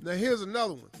 now here's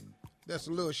another one that's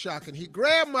a little shocking. He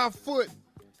grabbed my foot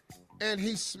and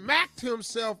he smacked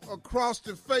himself across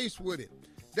the face with it.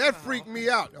 That freaked me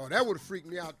out. Oh, that would have freaked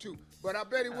me out too. But I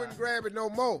bet he wouldn't grab it no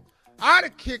more. I'd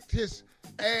have kicked his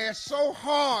ass so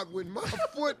hard with my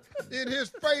foot in his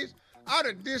face, I'd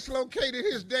have dislocated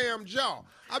his damn jaw.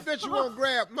 I bet you won't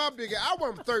grab my big ass. I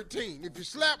wasn't 13. If you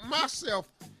slap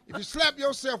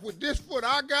yourself with this foot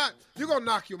I got, you're going to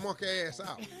knock your monkey ass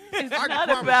out. It's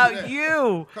not about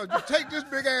you. Because you take this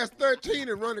big ass 13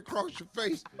 and run across your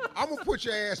face, I'm going to put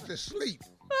your ass to sleep.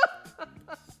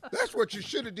 That's what you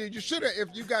should have did. You should have, if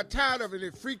you got tired of it,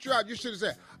 it freaked you out, you should have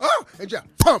said, oh, and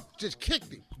just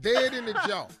kicked him dead in the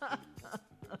jaw.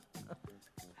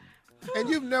 And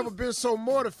you've never been so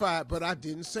mortified, but I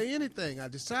didn't say anything. I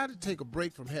decided to take a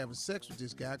break from having sex with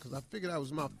this guy because I figured it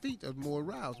was my feet that more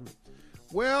aroused me.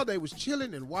 Well, they was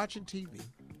chilling and watching TV.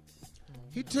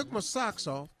 He took my socks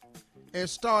off and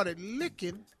started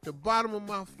licking the bottom of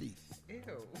my feet. Ew.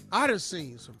 I done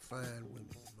seen some fine women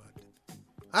in my day.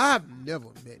 I've never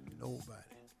met nobody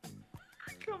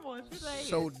Come on, say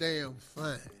so it. damn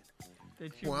fine.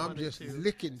 That you Well, I'm wanted just to.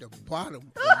 licking the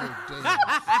bottom of your damn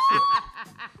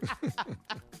foot.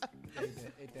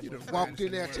 You done walked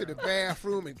in there to the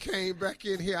bathroom and came back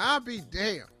in here. I'll be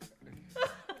damned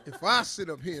if I sit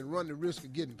up here and run the risk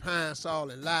of getting Pine Sol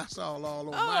and Lysol all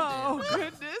over my damn Oh,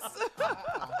 goodness.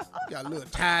 Got a little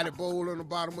tidy bowl on the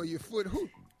bottom of your foot. Ew.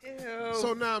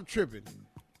 So now I'm tripping.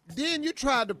 Then you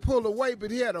tried to pull away, but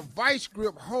he had a vice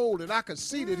grip hold, and I could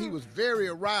see that he was very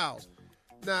aroused.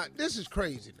 Now, this is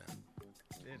crazy now.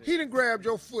 He done grabbed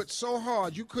your foot so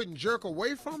hard you couldn't jerk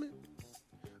away from it.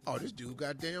 Oh, this dude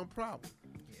got damn problem.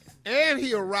 Yeah. And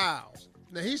he aroused.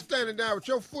 Now, he's standing down with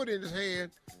your foot in his hand.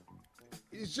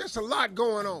 It's just a lot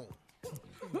going on.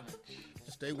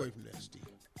 Stay away from that, Steve.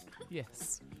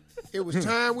 Yes. It was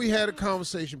time we had a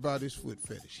conversation about his foot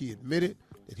fetish. He admitted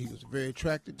that he was very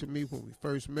attracted to me when we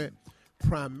first met,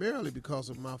 primarily because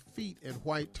of my feet and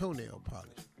white toenail polish.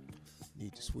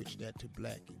 Need to switch that to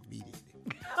black immediately.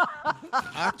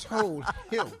 I told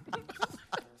him.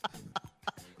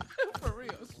 For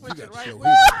real, switch it right show away.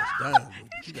 his ass down.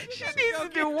 She needs to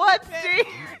do what, Steve?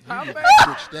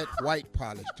 Switch that white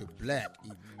polish to black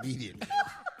immediately.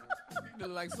 You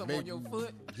look like something on your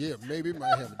foot. Yeah, maybe it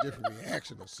might have a different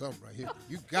reaction or something right here.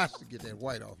 You got to get that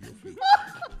white off your feet.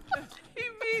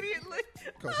 Immediately.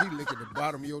 Because he licking the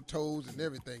bottom of your toes and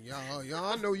everything. Y'all,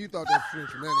 I know you thought that French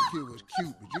manicure was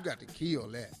cute, but you got to kill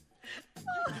that.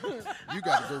 You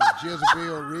got to go with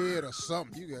Jezebel red or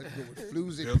something. You got to go with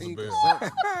Floozy pink or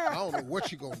something. I don't know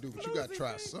what you're going to do, but you got to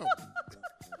try something.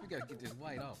 You got to get this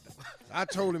white off, though. I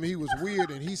told him he was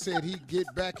weird, and he said he'd get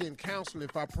back in counseling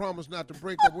if I promised not to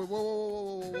break up with.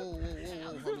 Whoa.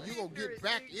 You going to get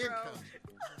back in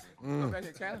counseling. Go back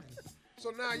in counseling. So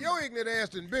now your ignorant ass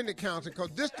done been to counseling because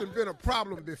this done been a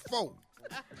problem before.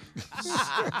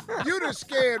 You done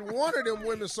scared one of them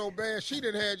women so bad she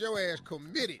done had your ass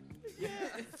committed.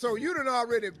 So you done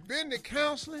already been to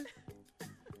counseling?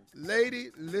 Lady,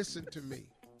 listen to me.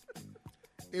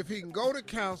 If he can go to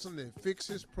counseling and fix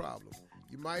his problem,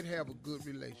 you might have a good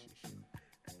relationship.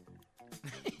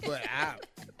 But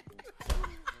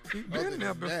You've been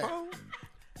there before.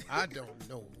 I don't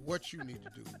know what you need to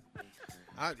do.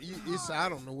 I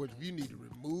don't know what you need to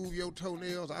remove your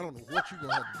toenails. I don't know what you're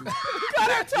gonna have to do. Cut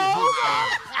her toes.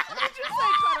 Did you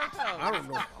say cut her toes? I don't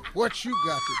know what you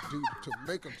got to do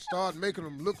to start making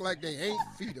them look like they ain't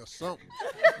feet or something.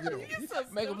 You know,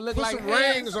 make them look put like some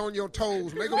hands. rings on your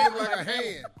toes. Make them look like a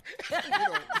hand. You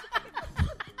know,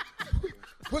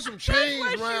 put some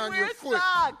chains around your foot.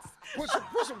 Socks. Put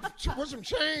some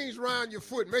chains around your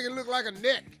foot. Make it look like a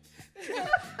neck.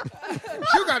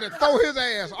 You got to throw his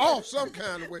ass off some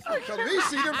kind of way. Because if he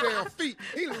see them damn feet,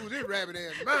 he lose his rabbit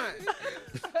ass mind.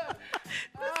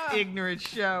 Ignorant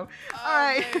show. All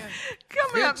right.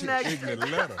 Coming up next,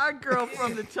 letter. our girl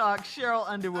from the talk, Sheryl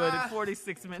Underwood, at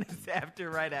 46 minutes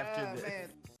right after this. Man.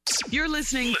 You're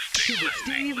listening to the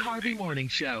Steve Harvey Morning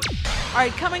Show. All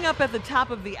right, coming up at the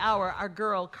top of the hour, our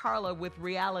girl Carla with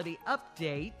Reality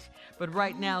Update. But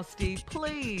right now, Steve,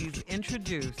 please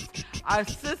introduce our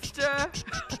sister,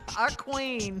 our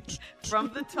queen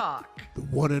from the talk. The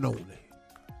one and only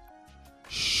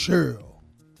Sheryl.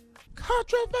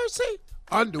 Controversy.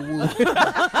 Underwood. Just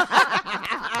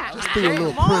threw a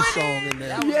little Prince song in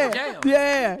there.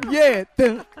 Yeah.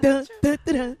 Dun, dun, dun,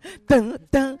 dun, dun,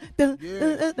 dun, dun,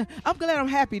 dun. I'm glad I'm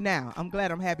happy now. I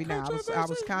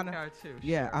was kind of.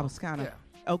 Yeah, I was kind of.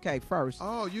 Okay, first.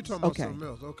 Oh, you talking about something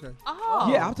else? Okay. Oh.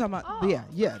 Yeah, I'm talking about.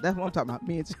 Yeah. That's what I'm talking about.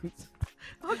 Me and Junior.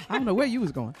 Okay. I don't know where you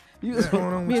was going. What's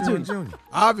going on with you and Junior?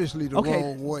 Obviously the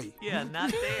wrong way. Yeah,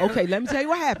 not there. Okay, let me tell you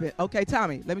what happened. Okay,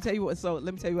 Tommy, let me tell you what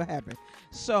happened.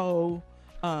 So,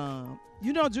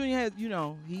 Junior has,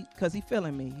 because he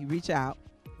feeling me. He reach out.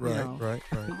 Right.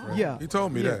 Yeah. He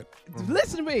told me that. Mm-hmm.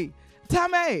 Listen to me.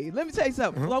 Tommy, let me tell you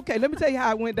something. Mm-hmm. Okay, let me tell you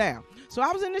how it went down. So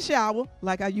I was in the shower,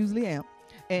 like I usually am.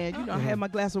 And, I had my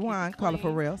glass of wine, Carla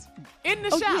Farrell's. In the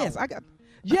shower? Yes, I got.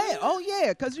 Yeah,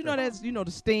 because that's the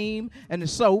steam and the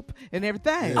soap and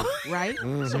everything, right?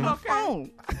 Mm-hmm. So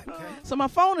my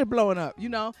phone is blowing up,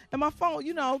 and my phone,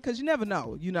 because you never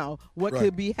know, what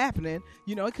could be happening.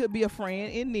 It could be a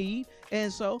friend in need,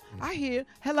 and so I hear,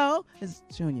 hello, it's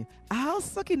Junior. I'll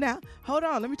suck it now. Hold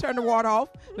on, let me turn the water off.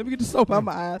 Let me get the soap out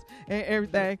my eyes and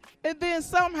everything, and then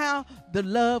somehow the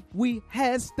love we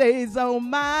had stays on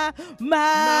my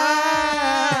mind.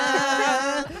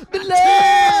 The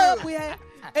love we had.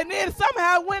 And then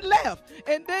somehow it went left.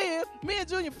 And then me and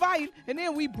Junior fighting, and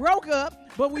then we broke up,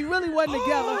 but we really wasn't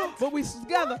together, but we was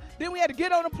together. Then we had to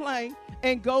get on a plane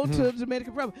and go to the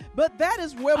Dominican Republic. But that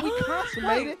is where we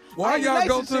consummated. Why y'all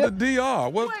go to the DR?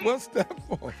 What's that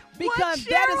for? Because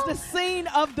that is the scene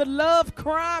of the love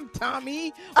crime,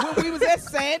 Tommy, when we was at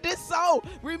Sandy Soul.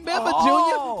 Remember,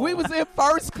 Junior, we was in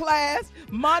first class.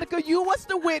 Monica, you was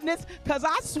the witness because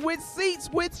I switched seats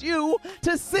with you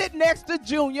to sit next to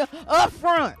Junior up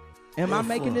front. Am I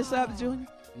making this up, Junior?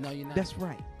 No, you're not. That's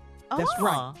right. That's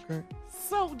right.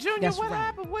 So, Junior, what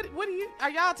happened? What are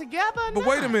y'all together? But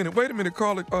wait a minute,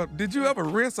 Carla. Did you ever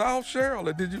rinse off Sheryl,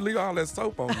 or did you leave all that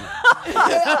soap on you?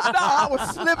 I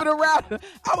was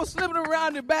slipping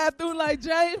around the bathroom like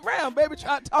James Brown, baby,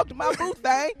 trying to talk to my boo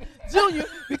thing, Junior,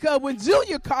 because when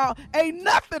Junior called, ain't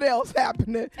nothing else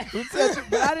happening.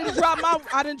 But I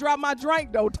didn't drop my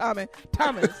drink though, Tommy.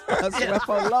 I swear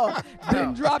for the Lord,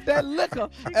 didn't drop that liquor.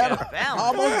 I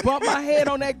almost bumped my head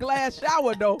on that glass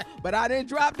shower though, but I didn't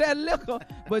drop that liquor.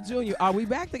 But Junior, are we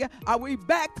back together? Are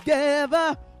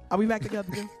we back together?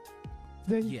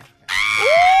 Then? Yeah.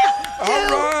 All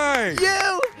right.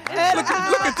 You and Look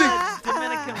at you.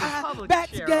 Dominican Republic. back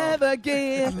Cheryl. together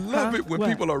again. I love it when What?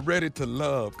 people are ready to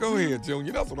love. Go ahead,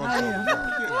 Junior. That's what I'm talking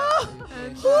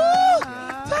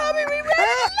about. Tommy, we ready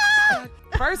to love.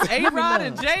 First A-Rod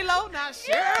and J-Lo, now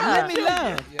Sheryl. Let me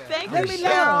love. Thank Let you, me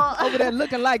love. Cheryl. Over there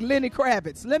looking like Lenny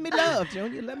Kravitz. Let me love,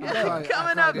 Junior. Let me love.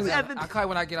 Coming up at the I'll call you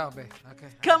when I get out, babe. Okay.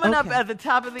 Coming up Okay. at the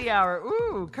top of the hour.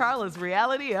 Ooh, Carla's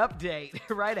reality update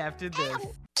right after this.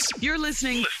 You're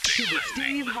listening to the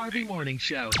Steve Harvey Morning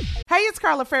Show. Hey, it's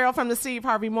Carla Farrell from the Steve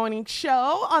Harvey Morning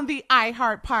Show on the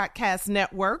iHeart Podcast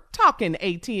Network, talking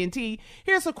AT&T.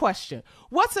 Here's a question.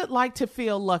 What's it like to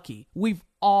feel lucky? We've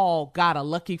all got a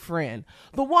lucky friend.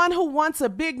 The one who wants a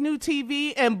big new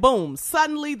TV and boom,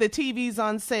 suddenly the TV's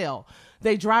on sale.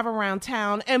 They drive around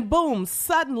town and boom,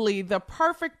 suddenly the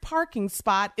perfect parking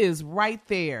spot is right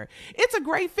there. It's a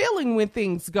great feeling when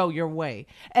things go your way.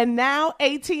 And now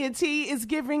AT&T is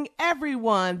giving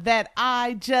everyone that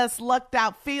I just lucked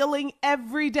out feeling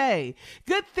every day.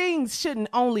 Good things shouldn't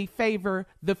only favor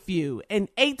the few, and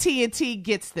AT&T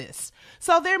gets this.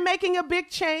 So they're making a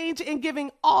big change in giving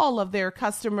all of their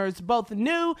customers, both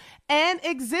new and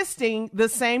existing, the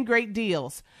same great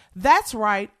deals. That's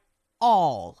right,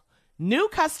 all. New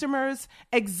customers,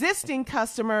 existing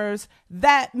customers,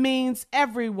 that means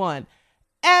everyone,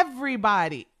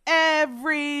 everybody,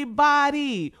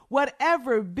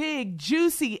 whatever big,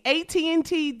 juicy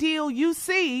AT&T deal you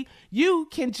see, you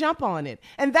can jump on it.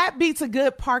 And that beats a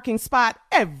good parking spot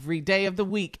every day of the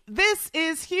week. This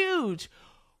is huge.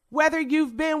 Whether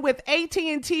you've been with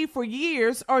AT&T for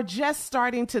years or just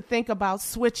starting to think about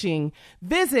switching,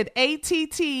 visit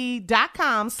att.com/best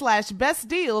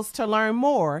deals to learn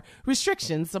more.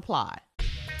 Restrictions apply.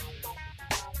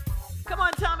 Come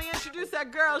on, Tommy, introduce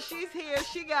that girl. She's here.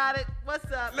 She got it. What's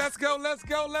up? Let's go.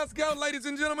 Ladies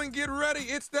and gentlemen, get ready.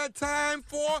 It's that time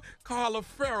for Carla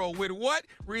Farrell with what?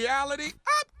 Reality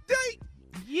Update.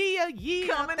 Yeah.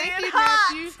 Coming Thank in you,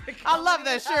 hot. nephew. I love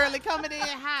that, Shirley. Coming in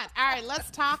hot. All right, let's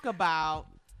talk about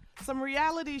some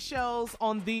reality shows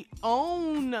on the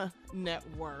OWN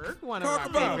network, one of our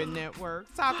favorite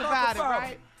networks. Talk about it,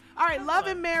 right? All right, Love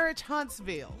and Marriage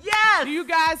Huntsville. Yes. Do you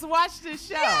guys watch this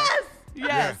show? Yes.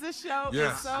 Yes, this show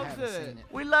is so good.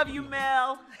 We love you,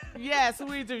 Mel. Yes,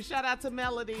 we do. Shout out to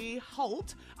Melody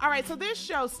Holt. All right, so this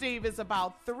show, Steve, is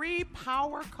about 3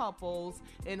 power couples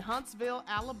in Huntsville,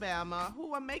 Alabama,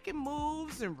 who are making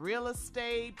moves in real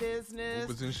estate business.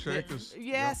 Movers and shakers.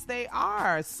 Yes, they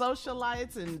are.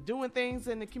 Socialites and doing things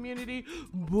in the community,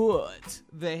 but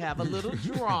they have a little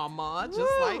drama,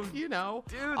 just like,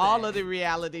 all of the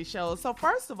reality shows. So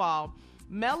first of all,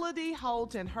 Melody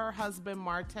Holt and her husband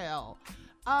Martell.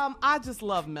 I just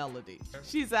love Melody.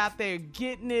 She's out there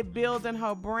getting it, building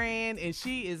her brand, and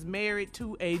she is married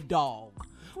to a dog.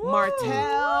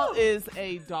 Martell is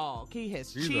a dog. He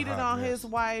has cheated on his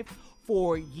wife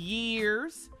for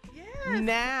years. Yes.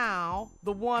 Now,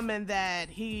 the woman that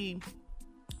he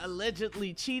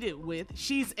allegedly cheated with,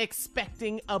 she's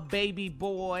expecting a baby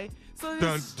boy. So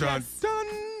it's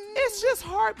just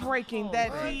heartbreaking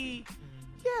that he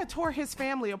tore his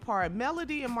family apart.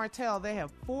 Melody and Martell, they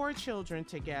have 4 children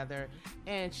together,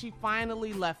 and she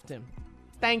finally left him.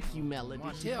 Thank you, Melody.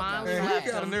 She finally left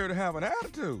he got a him. nerve to have an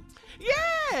attitude.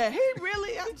 Yeah, he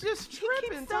really, I'm just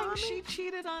tripping, He keeps saying Tommy. she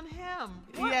cheated on him.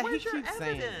 Yeah, Where's he your keeps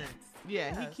saying evidence? that.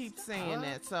 Yeah, he keeps saying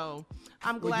that. So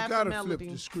I'm Well, glad you gotta for Melody.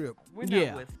 flip the script.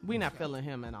 We're not feeling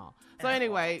him at all. So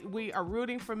anyway, we are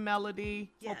rooting for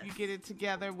Melody. Hope you get it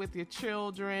together with your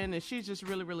children. And she's just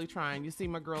really, really trying. You see,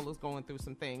 my girl is going through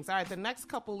some things. All right, the next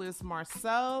couple is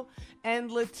Marceau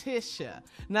and Letitia.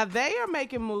 Now, they are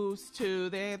making moves, too.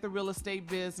 They have the real estate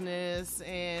business.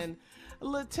 And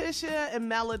Letitia and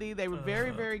Melody, they were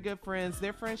very, very good friends.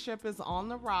 Their friendship is on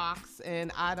the rocks,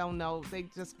 and I don't know. They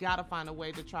just got to find a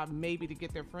way to try maybe to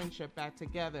get their friendship back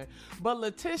together. But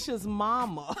Letitia's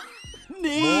mama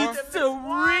needs to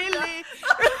really...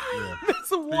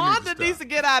 Miss Wanda needs to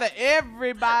get out of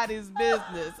every's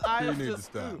business. He needs to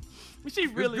stop. She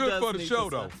really it's good does for the need show,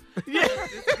 to though. stop. Yeah.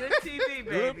 It's good TV,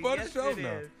 baby. Good for the Yes, show it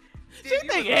now. is. She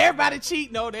think everybody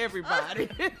cheating on everybody.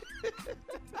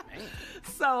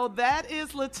 So that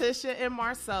is Letitia and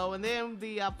Marceau. And then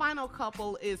the final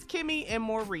couple is Kimmy and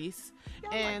Maurice.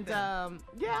 I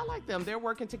like them. They're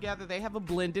working together. They have a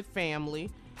blended family,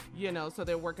 so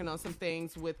they're working on some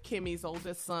things with Kimmy's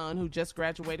oldest son who just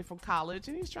graduated from college,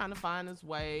 and he's trying to find his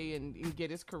way and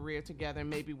get his career together and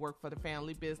maybe work for the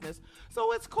family business.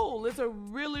 So it's cool. It's a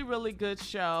really, really good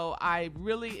show. I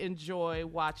really enjoy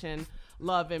watching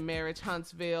Love and Marriage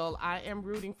Huntsville. I am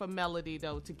rooting for Melody,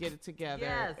 though, to get it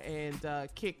together and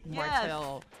kick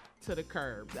Martell to the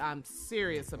curb. I'm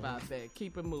serious about that.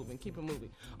 Keep it moving. Keep it moving.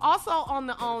 Also on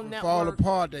the OWN network. Fall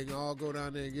apart, they can all go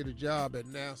down there and get a job at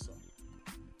NASA.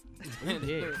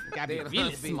 Yeah, got to be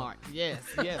really smart. Yes,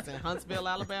 in Huntsville,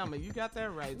 Alabama. You got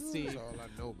that right, Steve. That's all I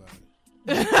know about it.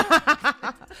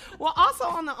 Well, also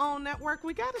on the OWN network,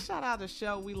 we got to shout out a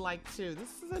show we like too.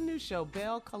 This is a new show,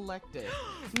 Bell Collective.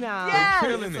 Now,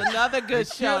 it's another good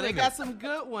show. They got some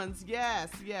good ones.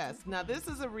 Yes. Now, this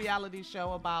is a reality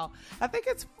show about, I think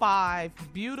it's 5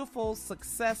 beautiful,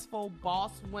 successful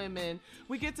boss women.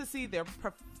 We get to see their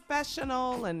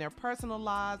professional and their personal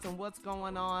lives and what's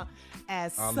going on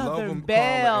as Southern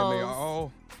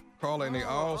Bells. Carla, and they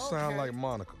all sound like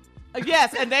Monica.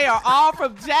 Yes, and they are all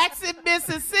from Jackson,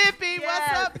 Mississippi.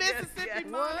 What's up, Mississippi,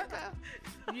 Monica?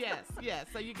 Yes.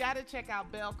 So you got to check out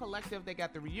Bell Collective. They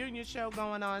got the reunion show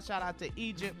going on. Shout out to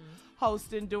Egypt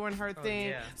hosting, doing her thing.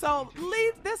 Yeah. So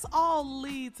this all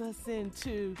leads us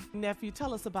into, nephew,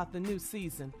 tell us about the new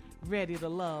season, Ready to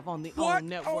Love on the OWN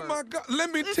network. Oh, my God.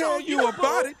 Let me tell you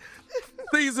about it.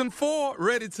 Season 4,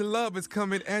 Ready to Love, is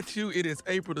coming at you. It is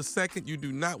April the 2nd. You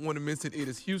do not want to miss it. It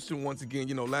is Houston once again.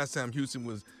 You know, last time Houston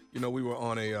was, we were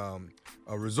on a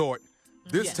resort.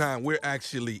 This time, we're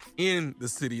actually in the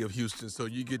city of Houston, so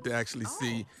you get to actually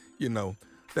see,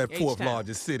 that fourth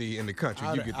largest city in the country.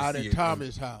 You get to out see at it.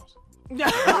 Tommy's house.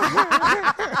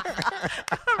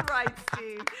 Right,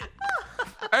 Steve.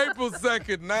 April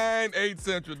 2nd, 9, 8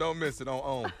 Central. Don't miss it on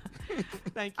OWN.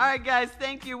 Thank you. All right, guys,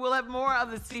 thank you. We'll have more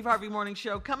of the Steve Harvey Morning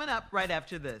Show coming up right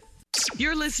after this.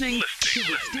 You're listening to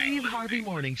the Steve Harvey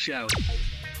Morning Show.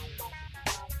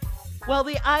 Well,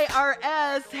 the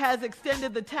IRS has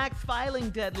extended the tax filing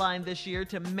deadline this year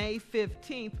to May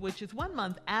 15th, which is 1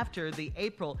 month after the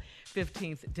April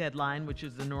 15th deadline, which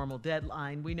is the normal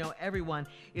deadline. We know everyone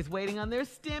is waiting on their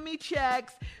stimmy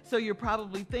checks, so you're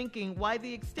probably thinking, why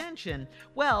the extension?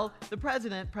 Well, the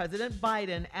President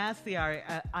Biden, asked the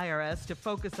IRS to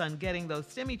focus on getting those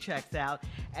stimmy checks out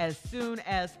as soon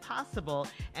as possible,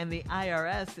 and the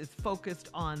IRS is focused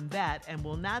on that and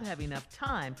will not have enough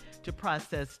time to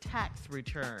process tax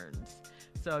returns.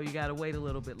 So you got to wait a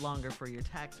little bit longer for your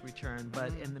tax return.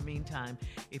 But in the meantime,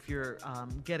 if you're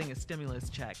getting a stimulus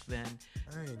check, then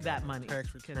that money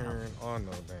tax can help. return or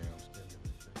no damn stimulus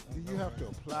check. Do you have to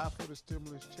apply for the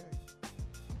stimulus check?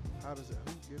 How does it?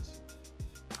 Who gets it?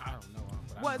 I don't know.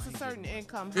 What's a certain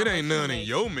income? It ain't none in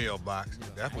your mailbox.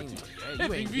 That's what you.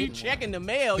 If you checking the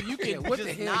mail, you can what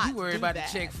just the hell not you worry do about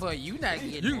that. the check for? You not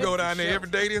getting. You can go down there every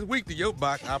day this week to your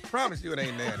box. I promise you it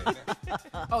ain't there.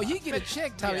 Oh, you get a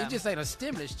check, Tommy. It just ain't a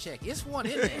stimulus check. It's one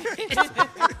in there.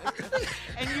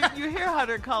 And you hear how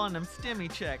they're calling them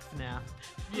stimmy checks now.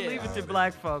 Yeah. Leave it to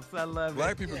black folks. I love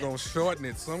Black it. people gonna shorten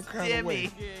it some kind of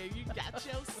way. Yeah, you got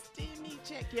your stimmy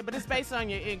check. Yeah, but it's based on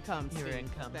your income. Your Steve.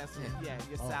 income. That's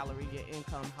your salary, your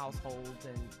income, household,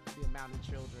 and the amount of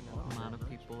children. And all The amount that. of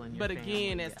people in your But family,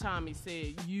 again, as Tommy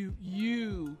said, you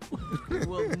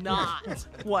will not.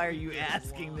 Why are you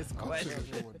asking this question?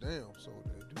 Well, damn. So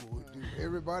do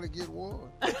everybody get one?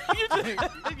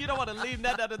 you don't want to leave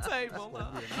that on the table.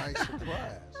 Huh? That'd be a nice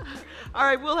surprise. All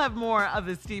right, we'll have more of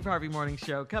the Steve Harvey Morning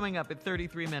Show coming up at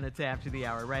 33 minutes after the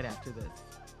hour, right after this.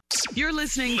 You're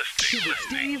listening to the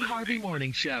Steve Harvey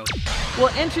Morning Show.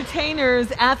 Well,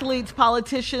 entertainers, athletes,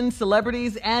 politicians,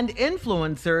 celebrities, and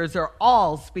influencers are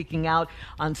all speaking out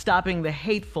on stopping the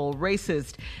hateful,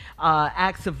 racist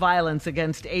acts of violence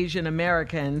against Asian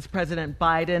Americans. President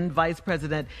Biden, Vice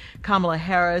President Kamala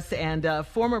Harris, and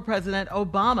former President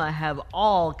Obama have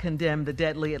all condemned the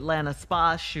deadly Atlanta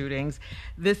spa shootings.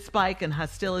 This spike in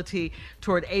hostility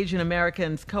toward Asian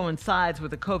Americans coincides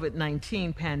with the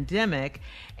COVID-19 pandemic.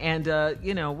 And,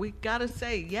 we got to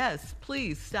say, yes,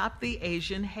 please stop the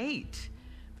Asian hate.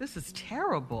 This is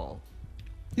terrible.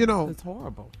 It's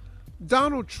horrible.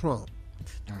 Donald Trump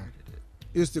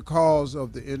is the cause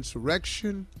of the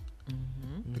insurrection,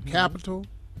 the Capitol.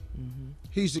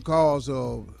 He's the cause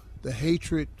of the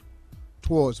hatred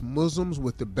towards Muslims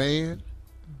with the ban.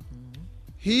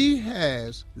 He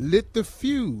has lit the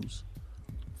fuse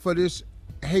for this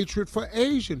hatred for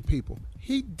Asian people.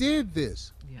 He did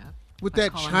this with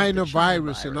that China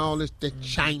virus and all this,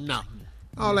 China,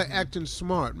 all that acting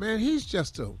smart. Man, he's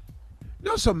just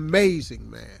it's amazing,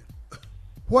 man,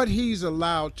 what he's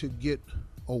allowed to get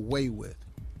away with.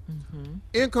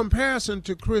 In comparison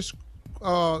to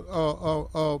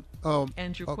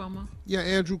Andrew Cuomo?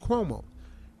 Andrew Cuomo.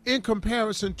 In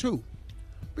comparison to.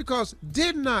 Because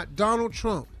did not Donald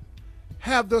Trump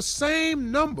have the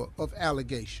same number of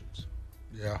allegations?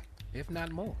 Yeah. If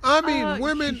not more. I mean,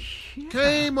 women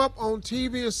came up on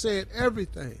TV and said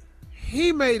everything.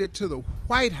 He made it to the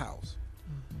White House.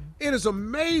 It is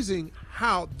amazing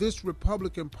how this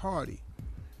Republican Party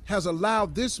has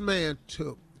allowed this man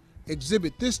to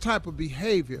exhibit this type of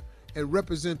behavior and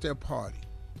represent their party.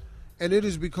 And it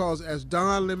is because, as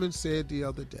Don Lemon said the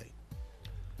other day,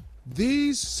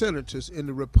 these senators in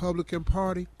the Republican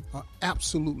Party are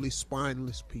absolutely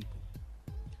spineless people.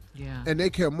 Yeah. And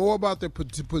they care more about their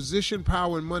position,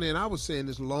 power, and money. And I was saying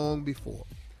this long before.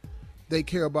 They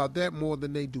care about that more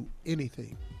than they do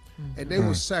anything. And they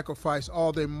will sacrifice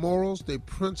all their morals, their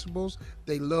principles,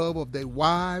 their love of their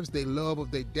wives, their love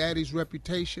of their daddy's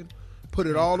reputation, put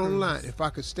it all on the line. If I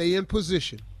could stay in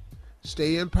position,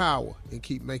 stay in power, and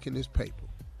keep making this paper.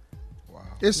 Wow.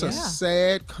 It's a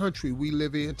sad country we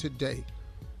live in today.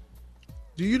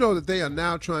 Do you know that they are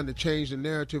now trying to change the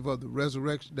narrative of the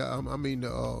resurrection?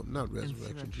 Not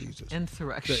resurrection, Jesus.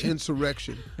 Insurrection. The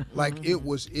insurrection. Like it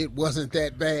wasn't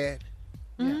that bad.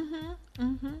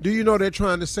 Do you know they're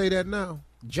trying to say that now?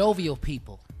 Jovial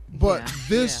people. But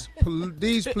these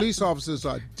police officers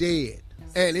are dead.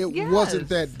 And it wasn't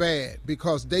that bad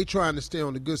because they trying to stay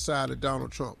on the good side of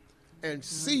Donald Trump. And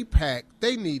CPAC,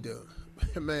 they need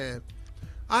to, man,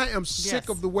 I am sick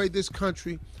of the way this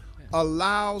country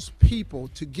allows people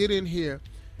to get in here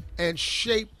and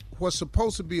shape what's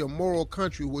supposed to be a moral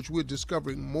country, which we're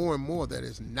discovering more and more that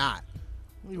is not.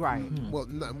 Right. Well,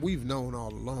 we've known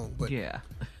all along, but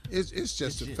it's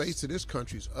just the face of this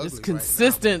country's ugly. It's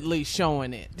consistently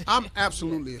showing it. I'm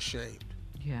absolutely ashamed.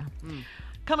 Yeah.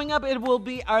 Coming up, it will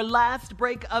be our last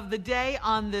break of the day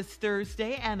on this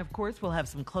Thursday. And, of course, we'll have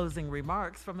some closing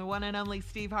remarks from the one and only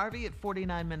Steve Harvey at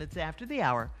 49 minutes after the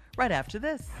hour, right after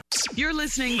this. You're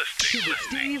listening to the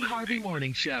Steve Harvey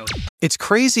Morning Show. It's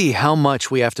crazy how much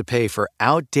we have to pay for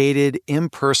outdated,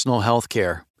 impersonal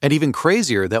healthcare, and even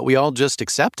crazier that we all just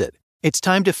accept it. It's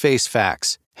time to face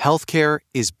facts. Healthcare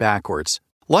is backwards.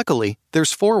 Luckily,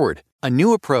 there's Forward, a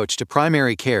new approach to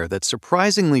primary care that's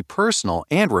surprisingly personal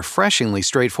and refreshingly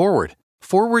straightforward.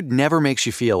 Forward never makes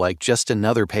you feel like just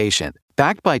another patient.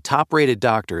 Backed by top-rated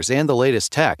doctors and the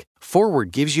latest tech,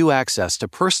 Forward gives you access to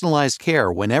personalized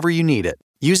care whenever you need it.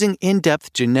 Using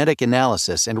in-depth genetic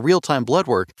analysis and real-time blood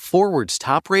work, Forward's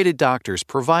top-rated doctors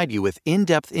provide you with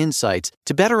in-depth insights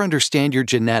to better understand your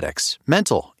genetics,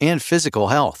 mental, and physical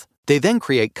health. They then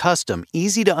create custom,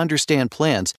 easy-to-understand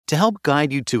plans to help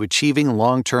guide you to achieving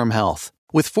long-term health.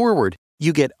 With Forward,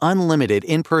 you get unlimited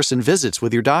in-person visits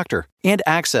with your doctor and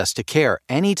access to care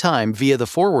anytime via the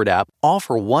Forward app, all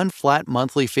for one flat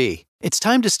monthly fee. It's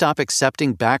time to stop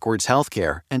accepting backwards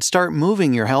healthcare and start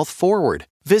moving your health forward.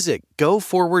 Visit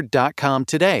GoForward.com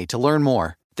today to learn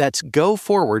more. That's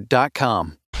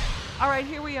GoForward.com. All right,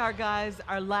 here we are, guys.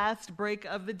 Our last break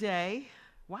of the day.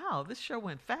 Wow, this show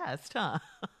went fast, huh?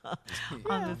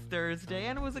 On this Thursday.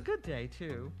 And it was a good day,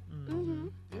 too.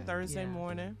 Thursday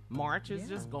morning. March is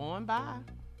just going by.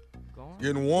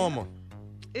 Getting warmer.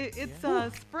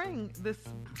 It's spring this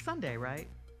Sunday, right?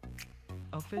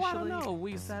 Officially. Well, I don't know.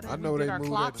 I know they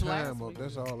moved that time up.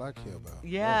 That's all I care about.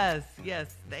 Yes,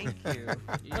 thank you.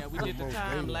 Yeah, we did the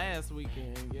time last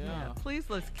weekend. Yeah. Please,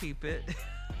 let's keep it.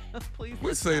 Please.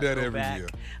 We say that every year.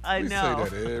 I know. We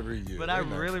say that every year. But I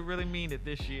really, really mean it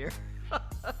this year.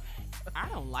 I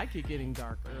don't like it getting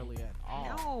dark early at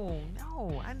all.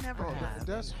 No, I never have.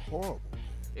 That's horrible.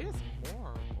 It's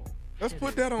horrible. Let's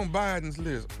put that on Biden's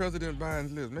list, President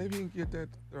Biden's list. Maybe you can get that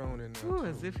thrown in there. Ooh,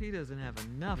 as if he doesn't have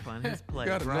enough on his plate,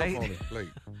 got right? enough on his plate.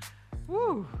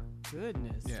 Woo.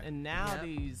 Goodness. Yeah. And now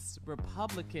these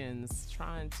Republicans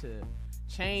trying to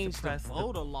change the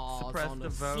voter laws on the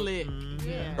vote. slick.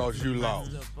 Yeah. Because you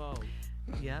lost.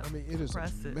 Yeah. I mean, it is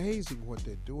amazing what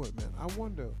they're doing, man. I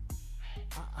wonder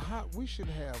how we should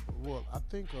have. Well, I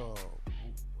think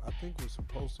we're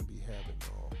supposed to be having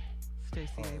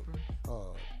Stacey Abrams.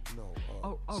 Stacey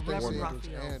Reverend Abrams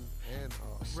Raphael. and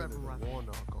Senator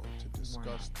Warnock on to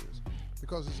discuss this,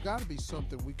 because it's got to be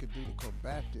something we could do to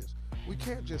combat this. We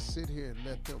can't just sit here and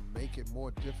let them make it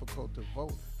more difficult to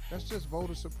vote. That's just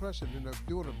voter suppression, and they're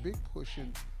doing a big push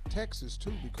in Texas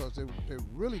too, because they're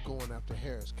really going after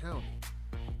Harris County.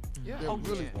 Yeah,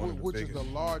 which is the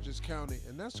largest county,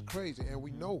 and that's crazy, and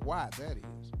we know why that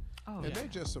is. They're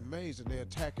just amazing. They're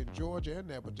attacking Georgia and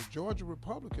that, but the Georgia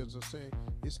Republicans are saying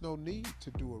it's no need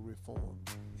to do a reform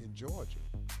in Georgia.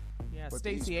 Yeah,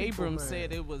 Stacey Abrams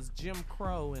said it was Jim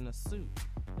Crow in a suit.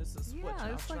 This is what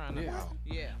y'all trying to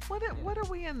do. What are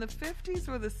we in the 50s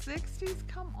or the 60s?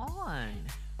 Come on.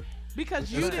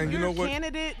 Because your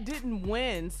candidate didn't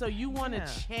win, so you want to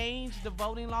change the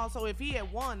voting law. So if he had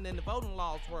won, then the voting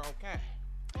laws were okay.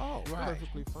 Oh, right.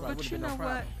 Perfectly fine. But you know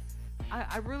what?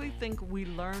 I really think we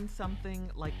learned something,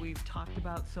 like we've talked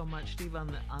about so much, Steve,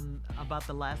 about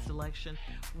the last election.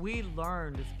 We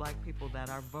learned as Black people that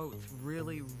our votes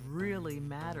really, really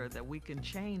matter, that we can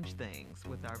change things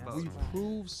with our votes. We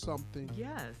proved something.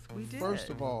 Yes, we did. First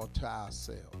of all, to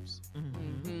ourselves.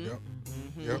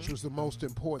 Which was the most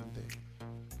important thing.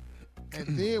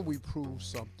 And then we proved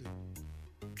something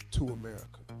to America.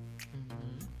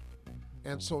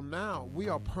 And so now we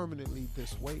are permanently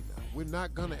this way now. We're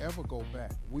not gonna ever go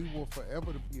back. We will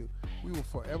forever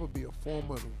be a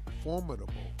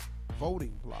formidable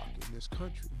voting bloc in this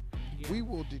country. Yeah. We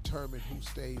will determine who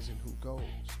stays and who goes.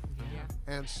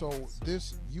 Yeah. And so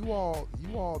you all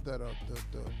that are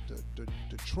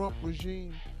the Trump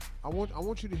regime, I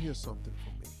want you to hear something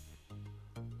from me,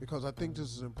 because I think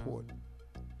this is important.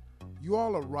 You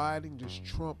all are riding this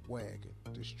Trump wagon,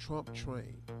 this Trump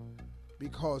train,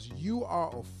 because you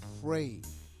are afraid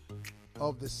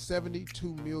of the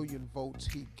 72 million votes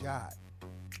he got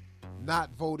not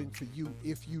voting for you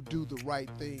if you do the right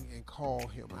thing and call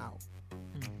him out.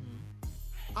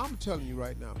 I'm telling you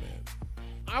right now, man,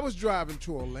 I was driving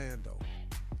to Orlando,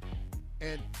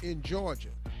 and in Georgia,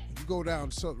 you go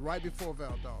down right before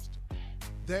Valdosta,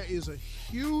 there is a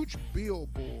huge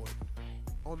billboard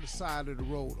on the side of the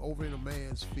road over in a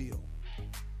man's field.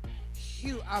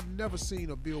 I've never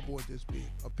seen a billboard this big.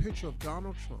 A picture of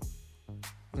Donald Trump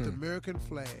with the American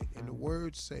flag, and the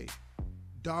words say,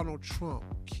 Donald Trump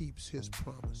keeps his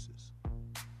promises.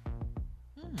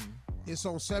 It's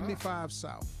on 75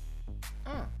 South,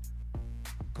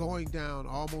 going down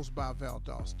almost by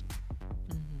Valdosta.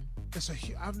 It's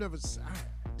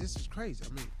this is crazy.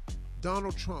 I mean,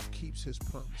 Donald Trump keeps his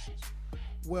promises.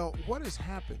 Well, what has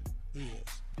happened is,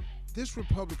 this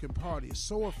Republican Party is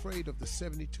so afraid of the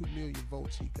 72 million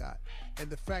votes he got and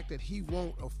the fact that he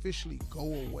won't officially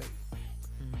go away.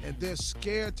 And they're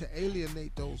scared to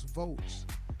alienate those votes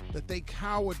that they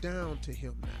cower down to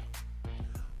him now.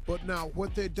 But now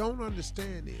what they don't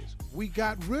understand is, we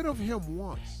got rid of him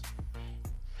once.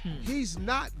 He's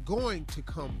not going to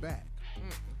come back.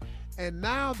 And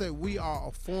now that we are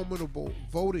a formidable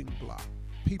voting bloc,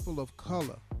 people of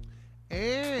color,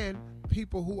 and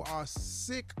people who are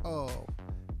sick of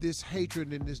this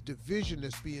hatred and this division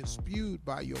that's being spewed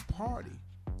by your party,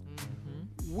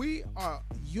 we are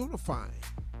unifying.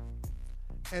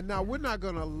 And now we're not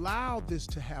going to allow this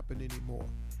to happen anymore.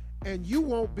 And you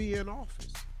won't be in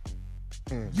office.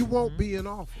 You won't be in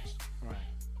office. Right.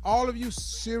 All of you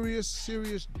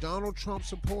serious Donald Trump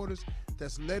supporters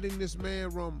that's letting this man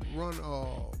run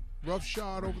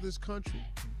roughshod over this country,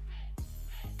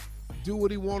 do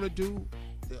what he want to do.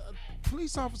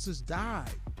 Police officers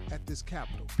died at this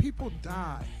Capitol. People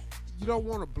died. You don't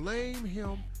want to blame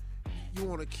him. You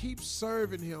want to keep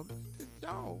serving him.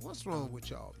 Y'all, what's wrong with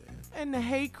y'all, man? And the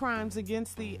hate crimes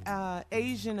against the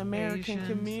Asian American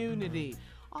community.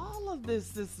 All of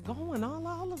this is going on.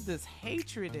 All of this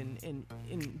hatred and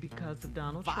because of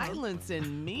Donald violence Trump.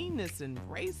 And meanness and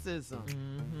racism.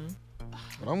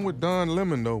 But I'm with Don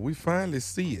Lemon, though. We finally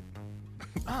see it.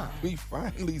 We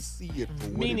finally see it for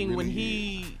what meaning it really when is.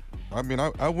 he I mean,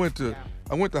 I went to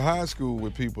high school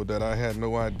with people that I had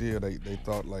no idea they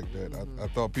thought like that. I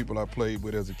thought people I played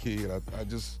with as a kid. I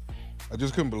just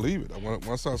couldn't believe it.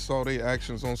 Once I saw their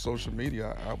actions on social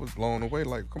media, I was blown away.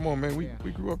 Like, come on, man,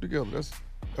 we grew up together.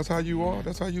 That's how you are.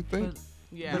 That's how you think.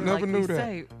 But, I never knew that.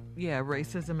 Say,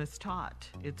 racism is taught.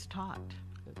 It's taught.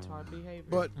 It's hard behavior.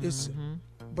 But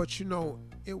but you know,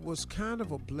 it was kind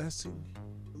of a blessing,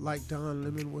 like Don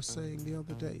Lemon was saying the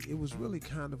other day. It was really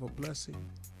kind of a blessing.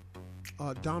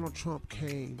 Donald Trump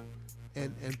came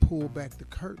and pulled back the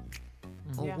curtain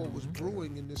on what was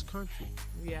brewing in this country.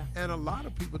 Yeah. And a lot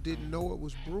of people didn't know it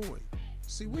was brewing.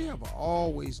 See, we have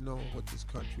always known what this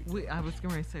country I was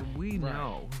going to say, we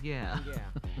know. Yeah.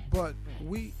 But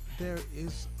there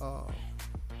is,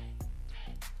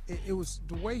 it was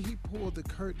the way he pulled the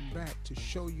curtain back to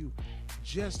show you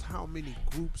just how many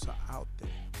groups are out there.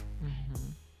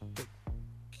 The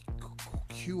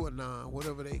QAnon,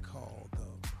 whatever they call them.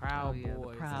 Proud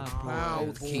Boys.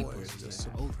 Proud Boys. The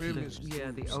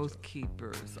supremacist the Oath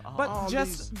Keepers. But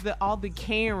just all the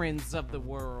Karens of the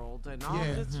world and all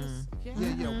this.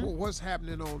 What's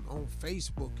happening on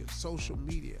Facebook and social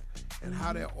media and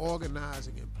how they're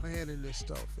organizing and planning this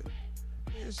stuff. And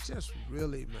it's just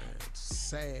really, man,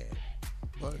 sad.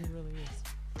 But it really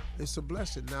is. It's a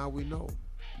blessing. Now we know.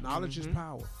 Knowledge is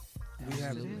power. We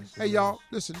have it. Hey, y'all,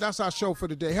 listen, that's our show for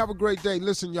today. Have a great day.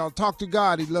 Listen, y'all, talk to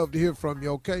God. He'd love to hear from you,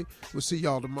 okay? We'll see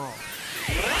y'all tomorrow.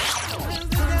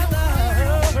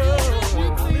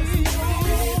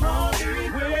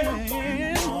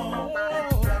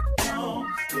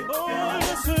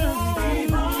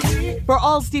 For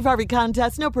all Steve Harvey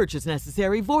contests, no purchase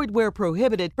necessary, void where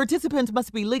prohibited. Participants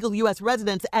must be legal U.S.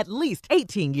 residents at least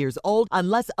 18 years old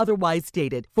unless otherwise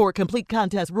stated. For complete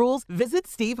contest rules, visit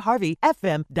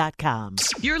SteveHarveyFM.com.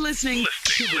 You're listening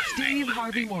to the Steve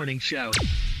Harvey Morning Show.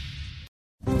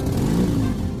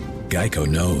 Geico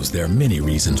knows there are many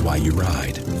reasons why you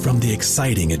ride. From the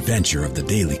exciting adventure of the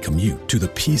daily commute to the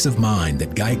peace of mind that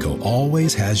Geico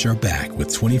always has your back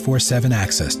with 24/7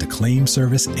 access to claim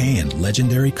service and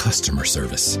legendary customer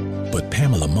service. But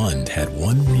Pamela Mund had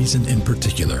one reason in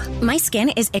particular. My skin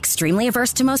is extremely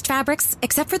averse to most fabrics,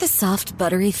 except for the soft,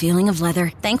 buttery feeling of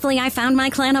leather. Thankfully, I found my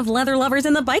clan of leather lovers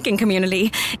in the biking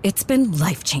community. It's been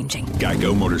life-changing.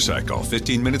 Geico Motorcycle.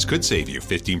 15 minutes could save you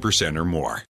 15% or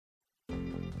more.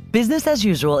 Business as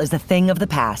usual is a thing of the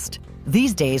past.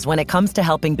 These days, when it comes to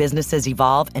helping businesses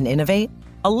evolve and innovate,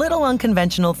 a little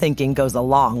unconventional thinking goes a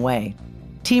long way.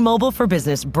 T-Mobile for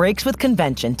Business breaks with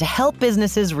convention to help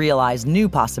businesses realize new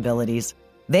possibilities.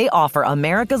 They offer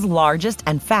America's largest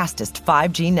and fastest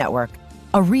 5G network,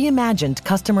 a reimagined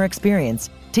customer experience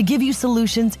to give you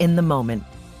solutions in the moment,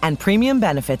 and premium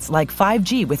benefits like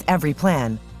 5G with every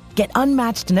plan. Get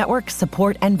unmatched network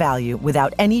support and value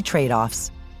without any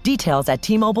trade-offs. Details at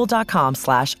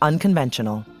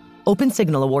T-Mobile.com/unconventional. Open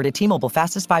Signal awarded T-Mobile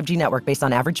fastest 5G network based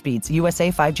on average speeds.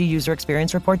 USA 5G user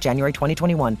experience report January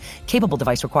 2021. Capable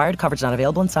device required. Coverage not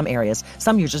available in some areas.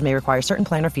 Some users may require certain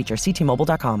plan or features. See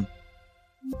T-Mobile.com.